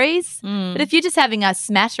of the berries. But if you're just having a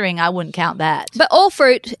smattering, I wouldn't count that. But all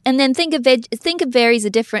fruit, and then think of berries a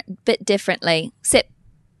bit differently. Except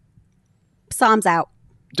Psalms out.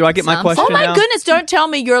 Do I get my Sounds- question Oh my now? goodness, don't tell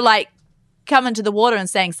me you're like coming to the water and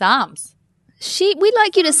saying Psalms. we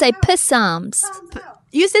like you to say psalms.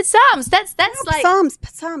 You said Psalms. That's like Psalms.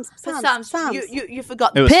 Psalms. You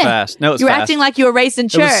forgot the It was P. fast. No, it was You were fast. acting like you were raised in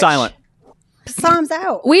It church. was silent. Psalms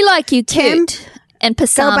out. We like you Kim, cute and Go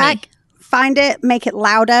psalmy. back, find it, make it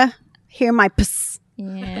louder. Hear my ps.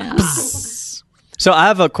 Yeah. So I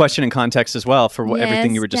have a question in context as well for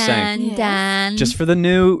everything you were just saying. Dan, Dan. Just for the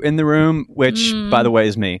new in the room, which, by the way,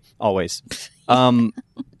 is me, always.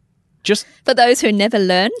 Just for those who never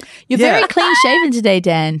learn. You're Yeah. very clean shaven today,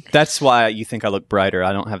 Dan. that's why you think I look brighter.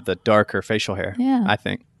 I don't have the darker facial hair, Yeah. I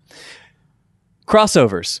think.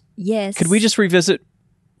 Crossovers. Yes. Could we just revisit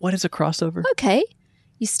what is a crossover? Okay.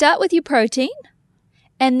 You start with your protein,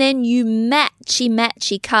 and then you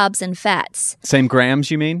matchy carbs and fats. Same grams,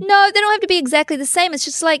 you mean? No, they don't have to be exactly the same. It's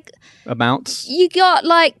just like Amounts? you got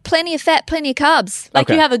like plenty of fat, plenty of carbs. Like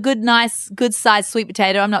Okay. you have a good sized sweet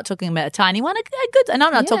potato. I'm not talking about a tiny one, a good, and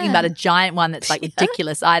I'm not talking Yeah. about a giant one that's like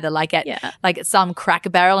ridiculous either. Like at Yeah. like at some Cracker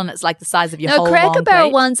Barrel, and it's like the size of your No, whole Cracker long Barrel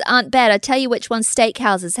plate. ones aren't bad. I tell you which ones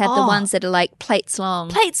steakhouses have the Oh. ones that are like plates long.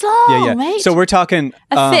 Plates long, Yeah. mate. So we're talking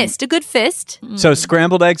a good fist, So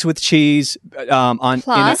scrambled eggs with cheese on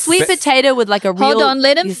Plus in a sweet ba- potato with like a real. Hold on,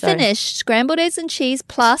 let him Yeah, sorry. finish. Scrambled eggs and cheese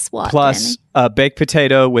plus what? plus Danny? a baked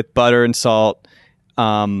potato with butter and salt.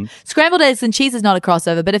 Scrambled eggs and cheese is not a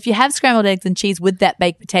crossover, but if you have scrambled eggs and cheese with that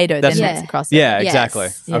baked potato, then That's- that's a crossover. Yeah, Yes. exactly.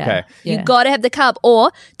 Yeah. Okay. Yeah. You got to have the carb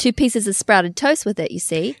or 2 pieces of sprouted toast with it, you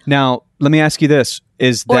see, Now, let me ask you this: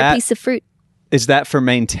 or a piece of fruit. is that for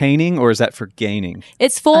maintaining or is that for gaining?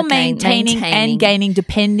 It's for Okay, maintaining maintaining. and gaining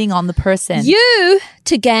depending on the person. You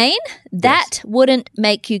to gain, that wouldn't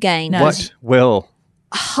make you gain. No. What will?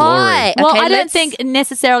 High. Well, Okay, I don't let's- think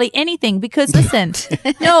necessarily anything because listen,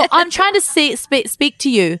 no, I'm trying to speak to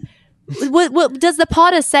you. Does the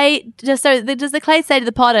potter say? Does the clay say to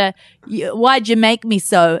the potter, "Why'd you make me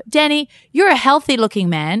so?" Danny, you're a healthy looking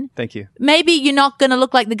man. Thank you. Maybe you're not going to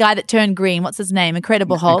look like the guy that turned green. What's his name?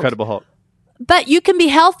 Incredible Hulk. Incredible Hulk. But you can be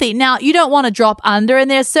healthy. Now, you don't want to drop under,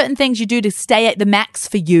 and there's certain things you do to stay at the max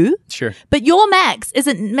for you. Sure. But your max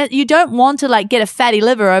isn't, you don't want to like get a fatty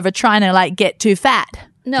liver over trying to like get too fat.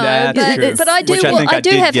 No, That's true. but I do. Which I think I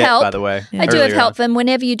do did have get, help. by the way, I do have earlier help. on. And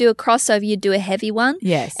whenever you do a crossover, you do a heavy one.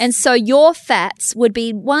 Yes. And so your fats would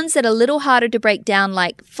be ones that are a little harder to break down,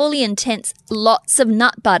 like fully intense, lots of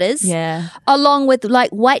nut butters. Yeah. Along with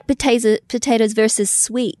like white potatoes versus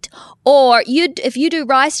sweet. Or if you do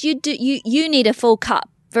rice, you need a full cup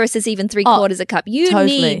versus even 3/4 a cup. You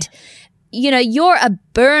totally. need. You're a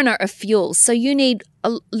burner of fuel, so you need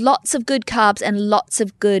lots of good carbs and lots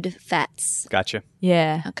of good fats. Gotcha.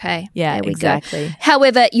 Yeah. Okay. Yeah, there we exactly. go.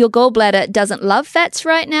 However, your gallbladder doesn't love fats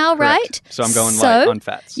right now, Correct. right? So I'm going light on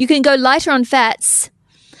fats. You can go lighter on fats.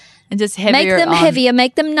 And just heavier Make them on- heavier.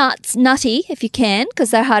 Make them nutty if you can,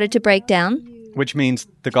 because they're harder to break down. Which means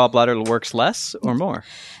the gallbladder works less or more.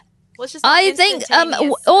 Well, it's just I think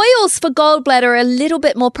instantaneous. oils for gallbladder are a little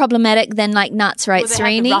bit more problematic than like nuts, right, Well, they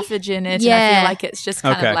have Sereni? the roughage in it. And I Yeah. feel like it's just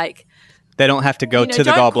kind Okay. of like They don't have to go to the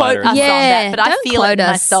don't quote gallbladder. us on Yeah, that, but I don't feel it quote us.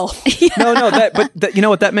 myself. No, but you know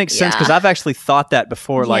what? That makes sense Yeah. because I've actually thought that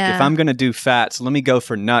before. Like, Yeah. if I'm going to do fats, let me go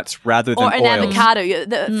for nuts rather than Or an oils. avocado.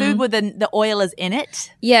 The food with the oil is in it.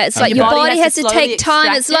 Yeah, it's like Okay. your Your body has to slowly take time.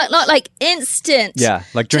 extract It's it. not like instant. Yeah,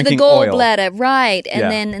 like to the drinking oil. gallbladder, right? And Yeah.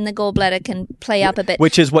 then the gallbladder can play up a bit.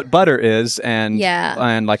 Which is what butter is, and Yeah.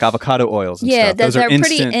 and like avocado oils. And Yeah, stuff. Those they're are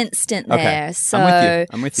pretty instant. instant Okay. there. So, I'm with you.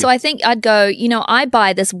 I'm with you. So I think I'd go. I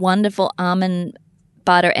buy this wonderful almond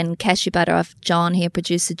butter and cashew butter off John here,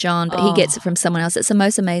 producer John, but he gets it from someone else. It's the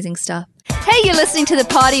most amazing stuff. Hey, you're listening to The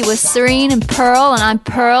Party with Serene and Pearl, and I'm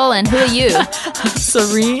Pearl, and who are you?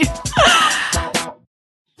 Serene.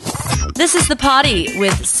 This is The Party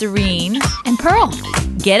with Serene And Pearl.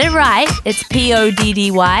 Get it right. It's Poddy.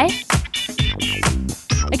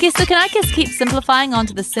 Okay, so can I just keep simplifying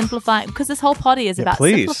onto the simplifying? Because this whole potty is about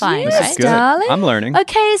please. simplifying, This right? is good. darling. I'm learning.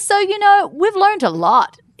 Okay, so, we've learned a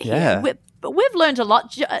lot. Yeah. We've learned a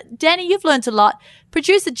lot. Danny, you've learned a lot.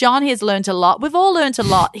 Producer John has learned a lot. We've all learned a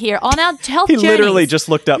lot here on our health He journeys. literally just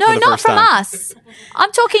looked up No, for the not first from time. us.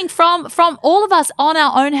 I'm talking from all of us on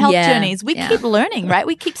our own health Yeah, journeys. We yeah. keep learning, right?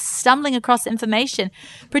 We keep stumbling across information.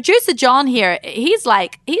 Producer John here, he's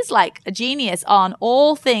like a genius on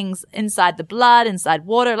all things inside the blood, inside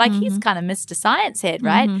water. Like he's kind of Mr. Science head,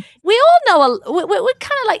 right? We all know, we're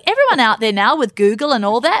kind of like everyone out there now with Google and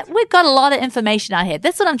all that. We've got a lot of information out here.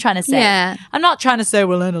 That's what I'm trying to say. Yeah. I'm not trying to say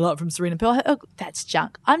we learn a lot from Serena Pearl. Oh, that's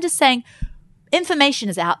junk. I'm just saying information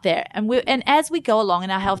is out there, and as we go along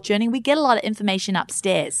in our health journey, we get a lot of information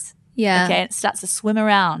upstairs. Yeah. Okay, and it starts to swim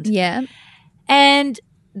around. Yeah. And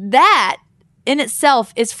that in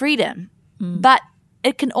itself is freedom. But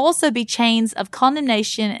it can also be chains of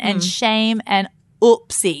condemnation and shame and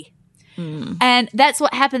oopsie. And that's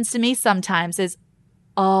what happens to me sometimes is,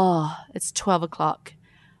 it's 12 o'clock.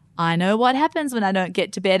 I know what happens when I don't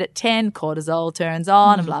get to bed at 10. Cortisol turns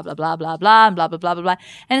on and blah, blah, blah, blah, blah, and blah, blah, blah, blah, blah.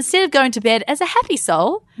 And instead of going to bed as a happy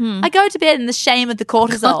soul, I go to bed in the shame of the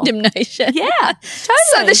cortisol. Condemnation. Yeah, totally.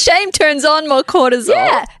 So the shame turns on more cortisol.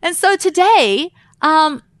 Yeah. And so today,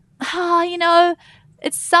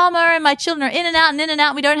 it's summer and my children are in and out and in and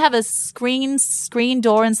out. We don't have a screen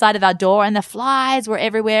door inside of our door, and the flies were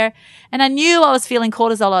everywhere. And I knew I was feeling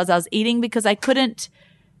cortisol as I was eating because I couldn't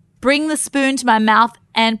bring the spoon to my mouth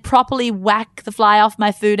and properly whack the fly off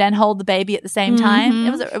my food and hold the baby at the same time.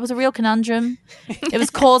 It was a real conundrum. It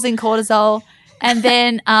was causing cortisol. And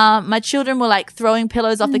then my children were like throwing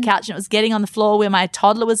pillows off the couch, and it was getting on the floor where my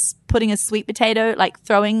toddler was putting a sweet potato, like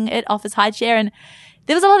throwing it off his high chair. And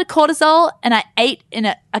there was a lot of cortisol, and I ate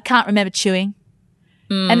I can't remember chewing.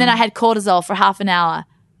 And then I had cortisol for half an hour.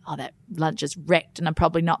 Oh, that lunch is wrecked, and I'm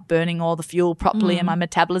probably not burning all the fuel properly, and my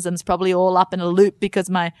metabolism's probably all up in a loop because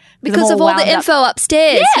I'm Because of all the info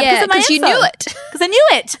upstairs. Yeah, because you knew it. Because I knew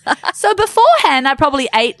it. So beforehand, I probably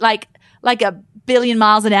ate like a billion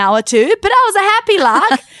miles an hour too, but I was a happy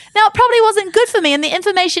lark. Now, it probably wasn't good for me, and the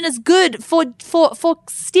information is good for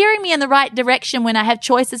steering me in the right direction when I have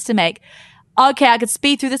choices to make. Okay, I could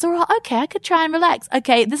speed through this, or okay, I could try and relax.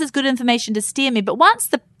 Okay, this is good information to steer me. But once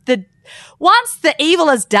the evil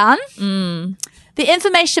is done, the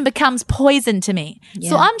information becomes poison to me.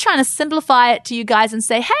 So I'm trying to simplify it to you guys and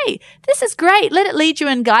say, hey, this is great. Let it lead you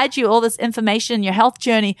and guide you, all this information in your health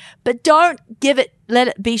journey, but don't let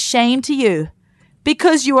it be shame to you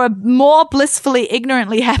because you were more blissfully,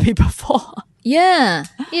 ignorantly happy before. Yeah.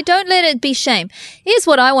 You don't let it be shame. Here's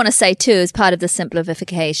what I want to say too as part of the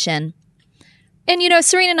simplification. And,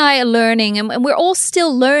 Serena and I are learning, and we're all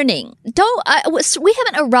still learning. We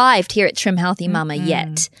haven't arrived here at Trim Healthy Mama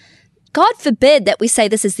yet. God forbid that we say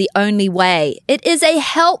this is the only way. It is a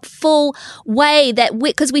helpful way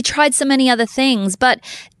because we tried so many other things. But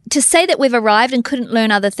to say that we've arrived and couldn't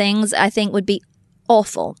learn other things, I think would be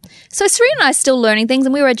awful. So Serena and I are still learning things,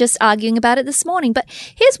 and we were just arguing about it this morning. But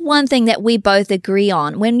here's one thing that we both agree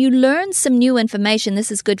on. When you learn some new information, this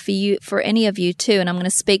is good for you, for any of you too. And I'm going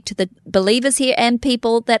to speak to the believers here and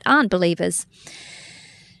people that aren't believers.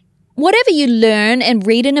 Whatever you learn and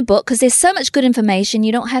read in a book, because there's so much good information,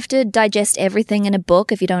 you don't have to digest everything in a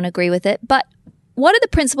book if you don't agree with it. But what are the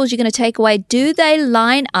principles you're going to take away? Do they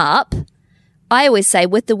line up, I always say,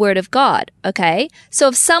 with the Word of God, okay? So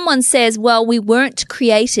if someone says, well, we weren't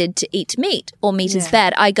created to eat meat, or meat is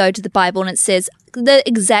bad, I go to the Bible and it says the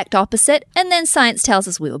exact opposite. And then science tells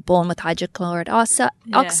us we were born with hydrochloric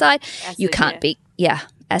oxide. You can't be,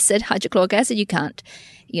 acid, hydrochloric acid, you can't,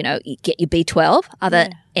 you get your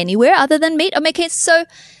B12 anywhere other than meat. Okay, so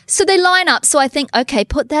they line up. So I think, okay,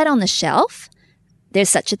 put that on the shelf. There's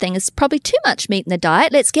such a thing as probably too much meat in the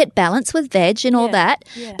diet. Let's get balance with veg and all that.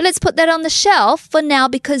 Yeah. But let's put that on the shelf for now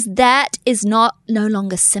because that is no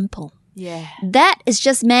longer simple. Yeah. That is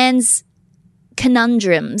just man's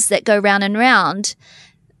conundrums that go round and round.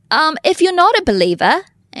 If you're not a believer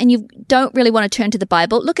and you don't really want to turn to the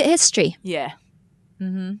Bible, look at history. Yeah.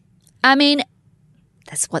 Mm-hmm. I mean,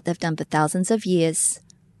 that's what they've done for thousands of years.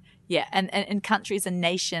 Yeah, and in countries and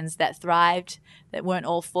nations that thrived, that weren't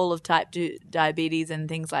all full of type 2 diabetes and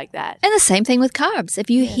things like that. And the same thing with carbs. If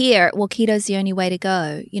you hear, well, keto's the only way to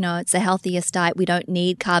go, it's the healthiest diet, we don't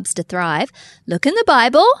need carbs to thrive, look in the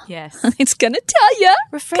Bible. Yes. It's going to tell you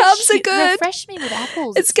carbs are good. Refresh me with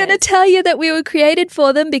apples. It's going to tell you that we were created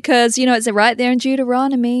for them because, it's right there in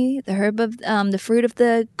Deuteronomy, the fruit of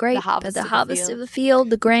the grape, the harvest of the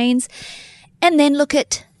field, the grains. And then look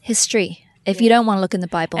at history. If you don't want to look in the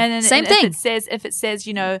Bible, And then, same and thing. If it says,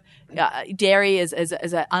 dairy is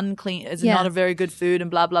a unclean, is Yeah. not a very good food, and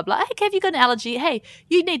blah blah blah. Hey, have you got an allergy? Hey,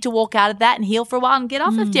 you need to walk out of that and heal for a while and get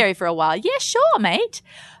off of dairy for a while. Yeah, sure, mate.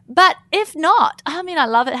 But if not, I mean, I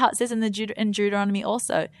love it how it says in in Deuteronomy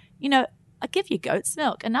also. I give you goat's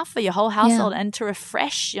milk, enough for your whole household, and to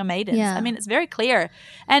refresh your maidens. Yeah. I mean, it's very clear.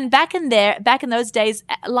 And back in those days,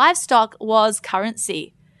 livestock was currency.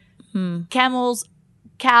 Camels,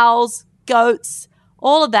 cows, goats,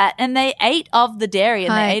 all of that. And they ate of the dairy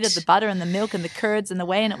and they ate of the butter and the milk and the curds and the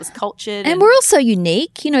whey, and it was cultured. And we're also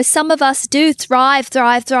unique. Some of us do thrive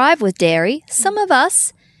with dairy. Some of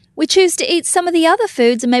us, we choose to eat some of the other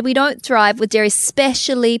foods, and maybe we don't thrive with dairy,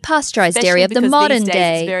 especially pasteurized dairy of the because modern these days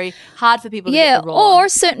day. It's very hard for people to get the raw. Or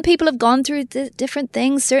certain people have gone through different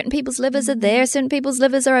things. Certain people's livers are there, certain people's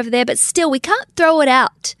livers are over there, but still we can't throw it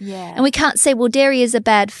out. Yeah. And we can't say, well, dairy is a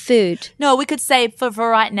bad food. No, we could say for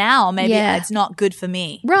right now, maybe Yeah. it's not good for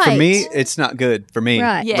me. Right. For me, it's not good for me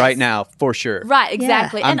Right. Yes. right now, for sure. Right,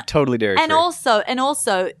 exactly. I'm totally dairy free. And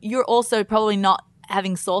also, you're also probably not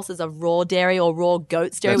having sources of raw dairy or raw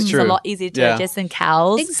goat's dairy, That's which true. is a lot easier to Yeah. digest than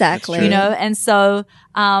cows. Exactly. And so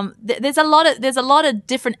there's a lot of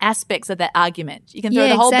different aspects of that argument. You can throw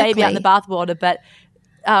Yeah, the whole baby out in the exactly. bathwater, but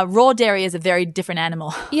raw dairy is a very different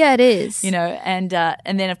animal. Yeah, it is. And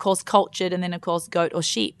then of course cultured, and then of course goat or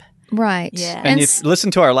sheep. Right. Yeah. And you listen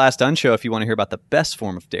to our last unshow if you want to hear about the best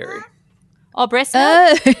form of dairy. Oh, breast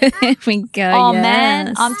milk. there we go. Oh yes.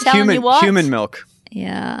 man, I'm telling you what. Human milk.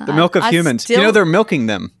 Yeah. The milk of I humans. still- They're milking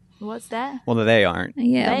them. What's that? Well, they aren't.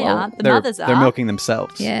 Yeah. They well, aren't. The mothers are. They're milking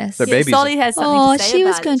themselves. Yes. Their Yeah, babies. Solly has something Oh, to say she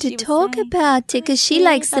was about going it. to She was talk saying- about it because she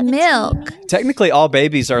likes the milk. Technically, all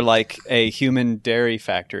babies are like a human dairy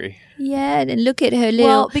factory. Yeah, and look at her little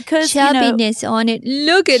Well, because, chubbiness on it.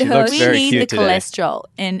 Look at She her. looks We very need cute the today. cholesterol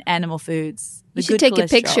in animal foods. You The should good take a cholesterol.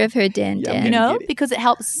 picture of her, Dan. Yeah, Dan. I'm gonna- get it. Because it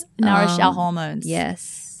helps nourish our hormones.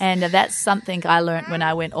 Yes. And that's something I learned when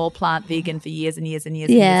I went all plant vegan for years and years and years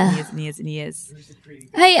Yeah. and years and years and years.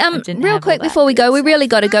 Hey, didn't real have quick all that. before we go, we really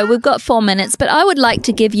got to go. We've got 4 minutes, but I would like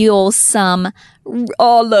to give you all some.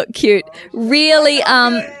 Oh, look, cute. Really,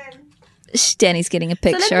 Danny's getting a So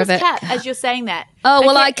let picture me of it. cap as you're saying that. Oh,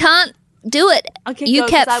 well, Okay. I can't do it. Okay, you go,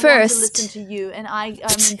 'cause kept I want first. to listen to you, and I'm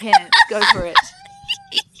in penance. Go for it.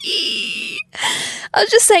 I was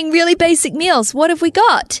just saying really basic meals. What have we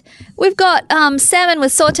got? We've got salmon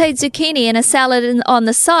with sauteed zucchini and a salad on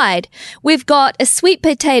the side. We've got a sweet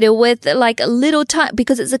potato with like a little time,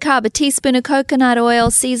 because it's a carb, a teaspoon of coconut oil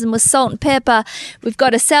seasoned with salt and pepper. We've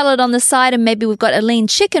got a salad on the side, and maybe we've got a lean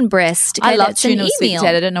chicken breast. Okay, I love that's an tuna with sweet e-meal.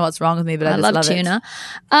 potato. I don't know what's wrong with me, but I just love it. tuna.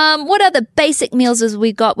 What other basic meals have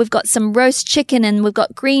we got? We've got some roast chicken, and we've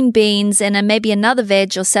got green beans, and maybe another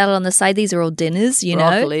veg or salad on the side. These are all dinners, you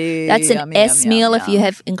Broccoli, know. That's an yummy, S yum, meal yum, if you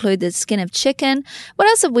have included the skin of chicken. What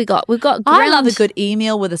else have we got? We've got I love a ground- good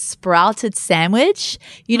e-meal with a sprouted sandwich,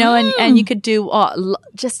 and you could do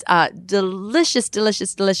just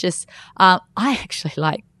delicious. I actually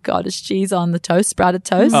like cottage cheese on the toast, sprouted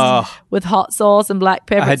toast Oh. with hot sauce and black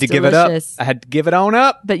pepper. I had to It's give it up. delicious. I had to give it on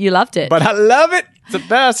up. But you loved it. But I love it. It's the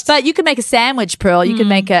best. But you can make a sandwich, Pearl. You can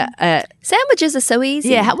make a Sandwiches are so easy.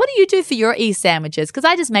 yeah. What do you do for your sandwiches? Because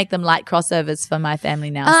I just make them light crossovers for my family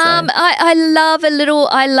now. So. I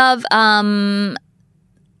love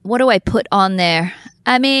what do I put on there?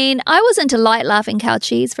 I mean, I was into light laughing cow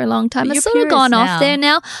cheese for a long time. But It's you're sort of gone purist off now. there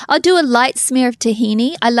now. I'll do a light smear of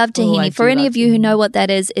tahini. I love tahini. I For do any love of you who know what that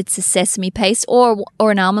is, it's a sesame paste or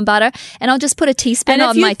an almond butter. And I'll just put a teaspoon and if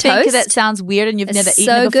on you my think toast. that sounds weird and you've It's never so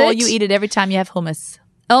eaten it before, good. you eat it every time you have hummus.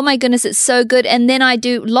 Oh my goodness, it's so good. And then I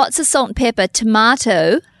do lots of salt and pepper,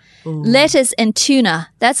 tomato, lettuce, and tuna.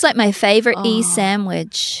 That's like my favorite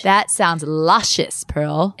sandwich. That sounds luscious,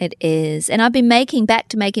 Pearl. It is. And I've been making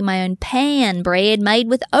my own pan bread made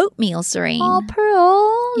with oatmeal, Serene. Oh,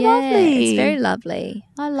 Pearl, yeah, lovely. it's very lovely.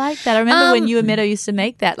 I like that. I remember when you and Meadow used to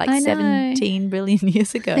make that like I know. 17 billion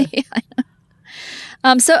years ago. Yeah, I know.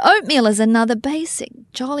 So oatmeal is another basic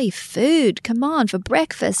jolly food. Come on, for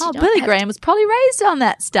breakfast. Oh, You don't Billy have Graham was probably raised on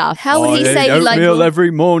that stuff. How would he say oatmeal every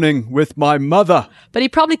morning with my mother. But he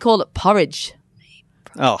probably called it porridge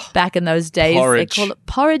Oh, back in those days. Porridge. They called it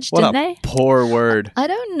porridge, what didn't a they? poor word. I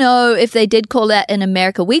don't know if they did call that in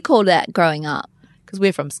America. We called that growing up. because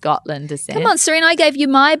we're from Scotland descent. Come on, Serena, I gave you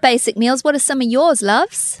my basic meals. What are some of yours,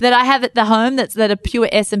 loves? That I have at the home that are pure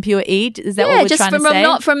S and pure E. Is that what we're just trying from to say?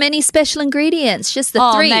 not from any special ingredients, just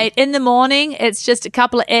the three. Mate, in the morning, it's just a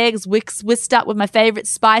couple of eggs whisked up with my favorite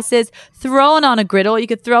spices, thrown on a griddle. You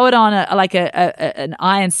could throw it on an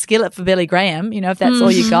iron skillet for Billy Graham, if that's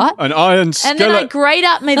all you got. An iron skillet. And then I grate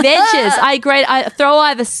up my veggies. I throw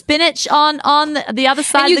either spinach on the other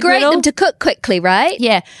side And you of the grate griddle. them to cook quickly, right?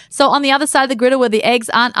 Yeah. So on the other side of the griddle where the eggs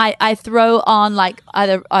aren't, I throw on like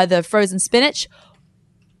either frozen spinach,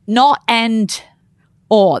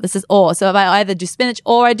 this is or. So if I either do spinach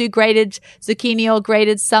or I do grated zucchini or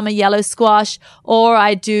grated summer yellow squash, or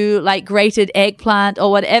I do like grated eggplant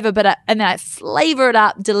or whatever, and then I flavor it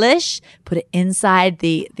up, delish, put it inside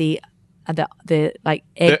the like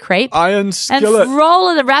egg crepe. Iron And skillet. roll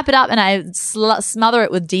it and wrap it up, and I smother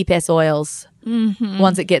it with deep S oils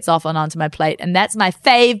once it gets off and onto my plate. And that's my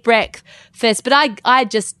fave breakfast. But I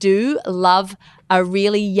just do love a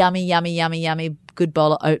really yummy good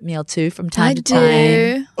bowl of oatmeal too from time to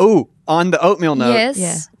time. Oh, on the oatmeal note. Yes.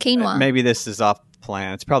 Yeah. Quinoa. Maybe this is off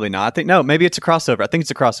plan. It's probably not. Maybe it's a crossover. I think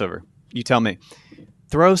it's a crossover. You tell me.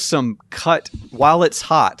 Throw some while it's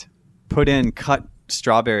hot, put in cut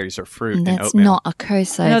strawberries or fruit in That's oatmeal. not a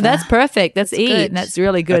crossover. No, that's perfect. That's eat. good. And that's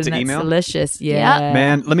really good. That's and an that's email? delicious. Yeah.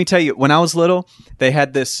 Man, let me tell you, when I was little, they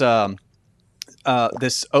had this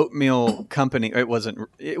this oatmeal company. It was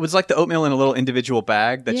like the oatmeal in a little individual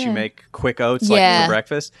bag that you Yeah. make quick oats Yeah. like for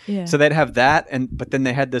breakfast. Yeah. So they'd have that, but then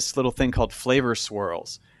they had this little thing called Flavor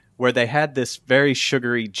Swirls, where they had this very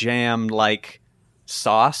sugary jam like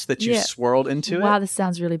sauce that you Yeah. swirled into it. Wow, this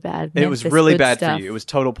sounds really bad. It was Memphis really good bad stuff. for you. It was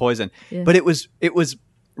total poison. Yeah. But it was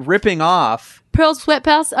ripping off. Pearl's Sweat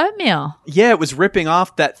Palace oatmeal. Yeah, it was ripping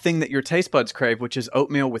off that thing that your taste buds crave, which is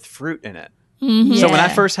oatmeal with fruit in it. So when I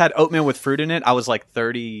first had oatmeal with fruit in it, I was like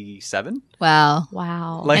 37. Wow.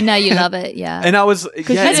 Wow. Like- I know you love it. Yeah. And I was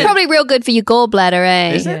That's probably real good for your gallbladder,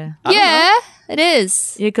 eh? Is it? Yeah. I don't Yeah, it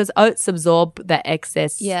is. Yeah, because oats absorb that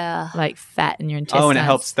excess like fat in your intestines. Oh, and it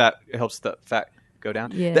helps the fat go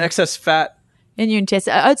down. Yeah. The excess fat. in your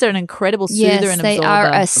intestines. Oats are an incredible soother Yes, and they absorber.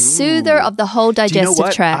 are a soother of the whole Do you digestive know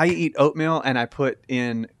what? tract. I eat oatmeal and I put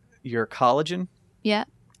in your collagen Yeah.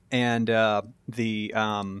 and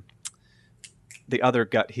the other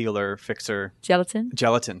gut healer fixer, Gelatin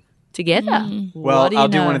gelatin. together. Well, What do you I'll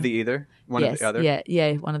do one know? of the either. One yes, of the other.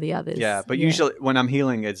 Yeah, one of the others. Yeah, but usually when I'm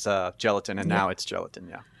healing, it's gelatin, and now it's gelatin.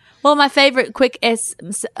 Yeah. Well, my favorite quick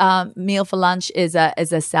meal for lunch is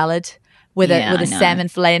a salad with Yeah, a I know. salmon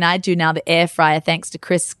fillet, and I do now the air fryer thanks to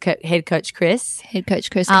head coach Chris. Head coach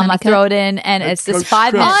Chris. I Connick. throw it in, and it's just Coach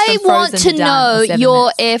 5 Chris. minutes. I from want frozen to done, know or 7 your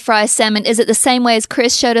minutes. air fry salmon. Is it the same way as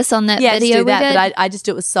Chris showed us on that Yeah, video? just do that, we did? but I just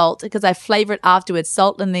do it with salt because I flavor it afterwards.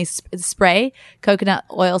 Salt and the spray, coconut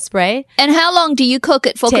oil spray. And how long do you cook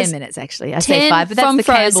it for? 10 'Cause minutes actually. I 10 say 5, but that's from the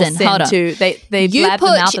Campbell's frozen. sin Hold on. too. They You blab them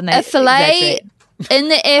out put and they a fillet exaggerate. in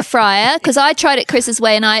the air fryer because I tried it Chris's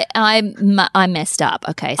way and I messed up.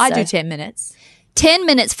 Okay, so I do 10 minutes. 10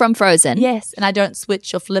 minutes from frozen. Yes, and I don't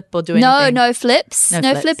switch or flip or do No, anything. no flips, No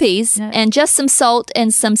no flips. flippies, No. and just some salt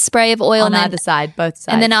and some spray of oil On and either side, both sides.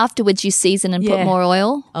 and then afterwards you season and put Yeah. more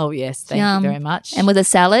oil. oh yes, thank Yum. you very much. And with a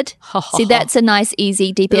salad. See, that's a nice,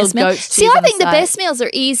 easy DPS Little meal. goat's See, cheese I on the think the side. best meals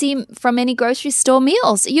are easy from any grocery store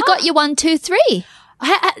meals. You got your 1, 2, 3.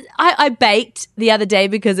 I baked the other day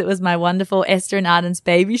because it was my wonderful Esther and Arden's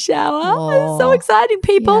baby shower. It's so exciting,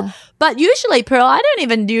 people. Yeah. But usually, Pearl, I don't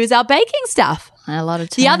even use our baking stuff. A lot of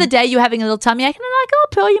time. The other day, you were having a little tummy ache, and I'm like, oh,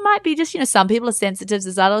 Pearl, you might be just, some people are sensitive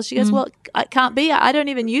to others. She goes, well, it can't be. I don't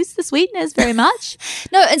even use the sweeteners very much.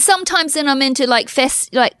 No, and sometimes then I'm into like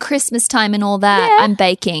Christmas time and all that. Yeah. I'm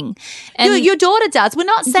baking. And Your daughter does. We're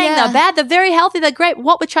not saying Yeah. they're bad. They're very healthy. They're great.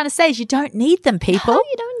 What we're trying to say is you don't need them, people. no,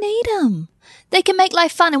 you don't need them. They can make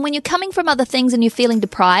life fun. And when you're coming from other things and you're feeling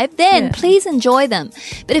deprived, then please enjoy them.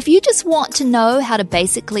 But if you just want to know how to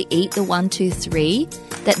basically eat the 1, 2, 3,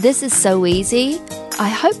 that this is so easy, I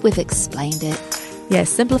hope we've explained it. Yeah,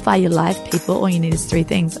 simplify your life, people. All you need is 3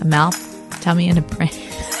 things: a mouth, tummy, and a brain.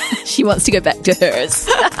 She wants to go back to hers.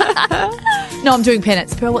 No, I'm doing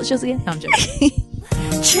penance. Pearl, what's yours again? No, I'm joking.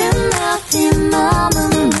 Trim out your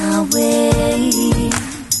mama my way,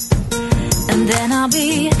 and then I'll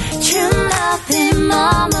be trim out the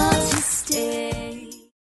mama.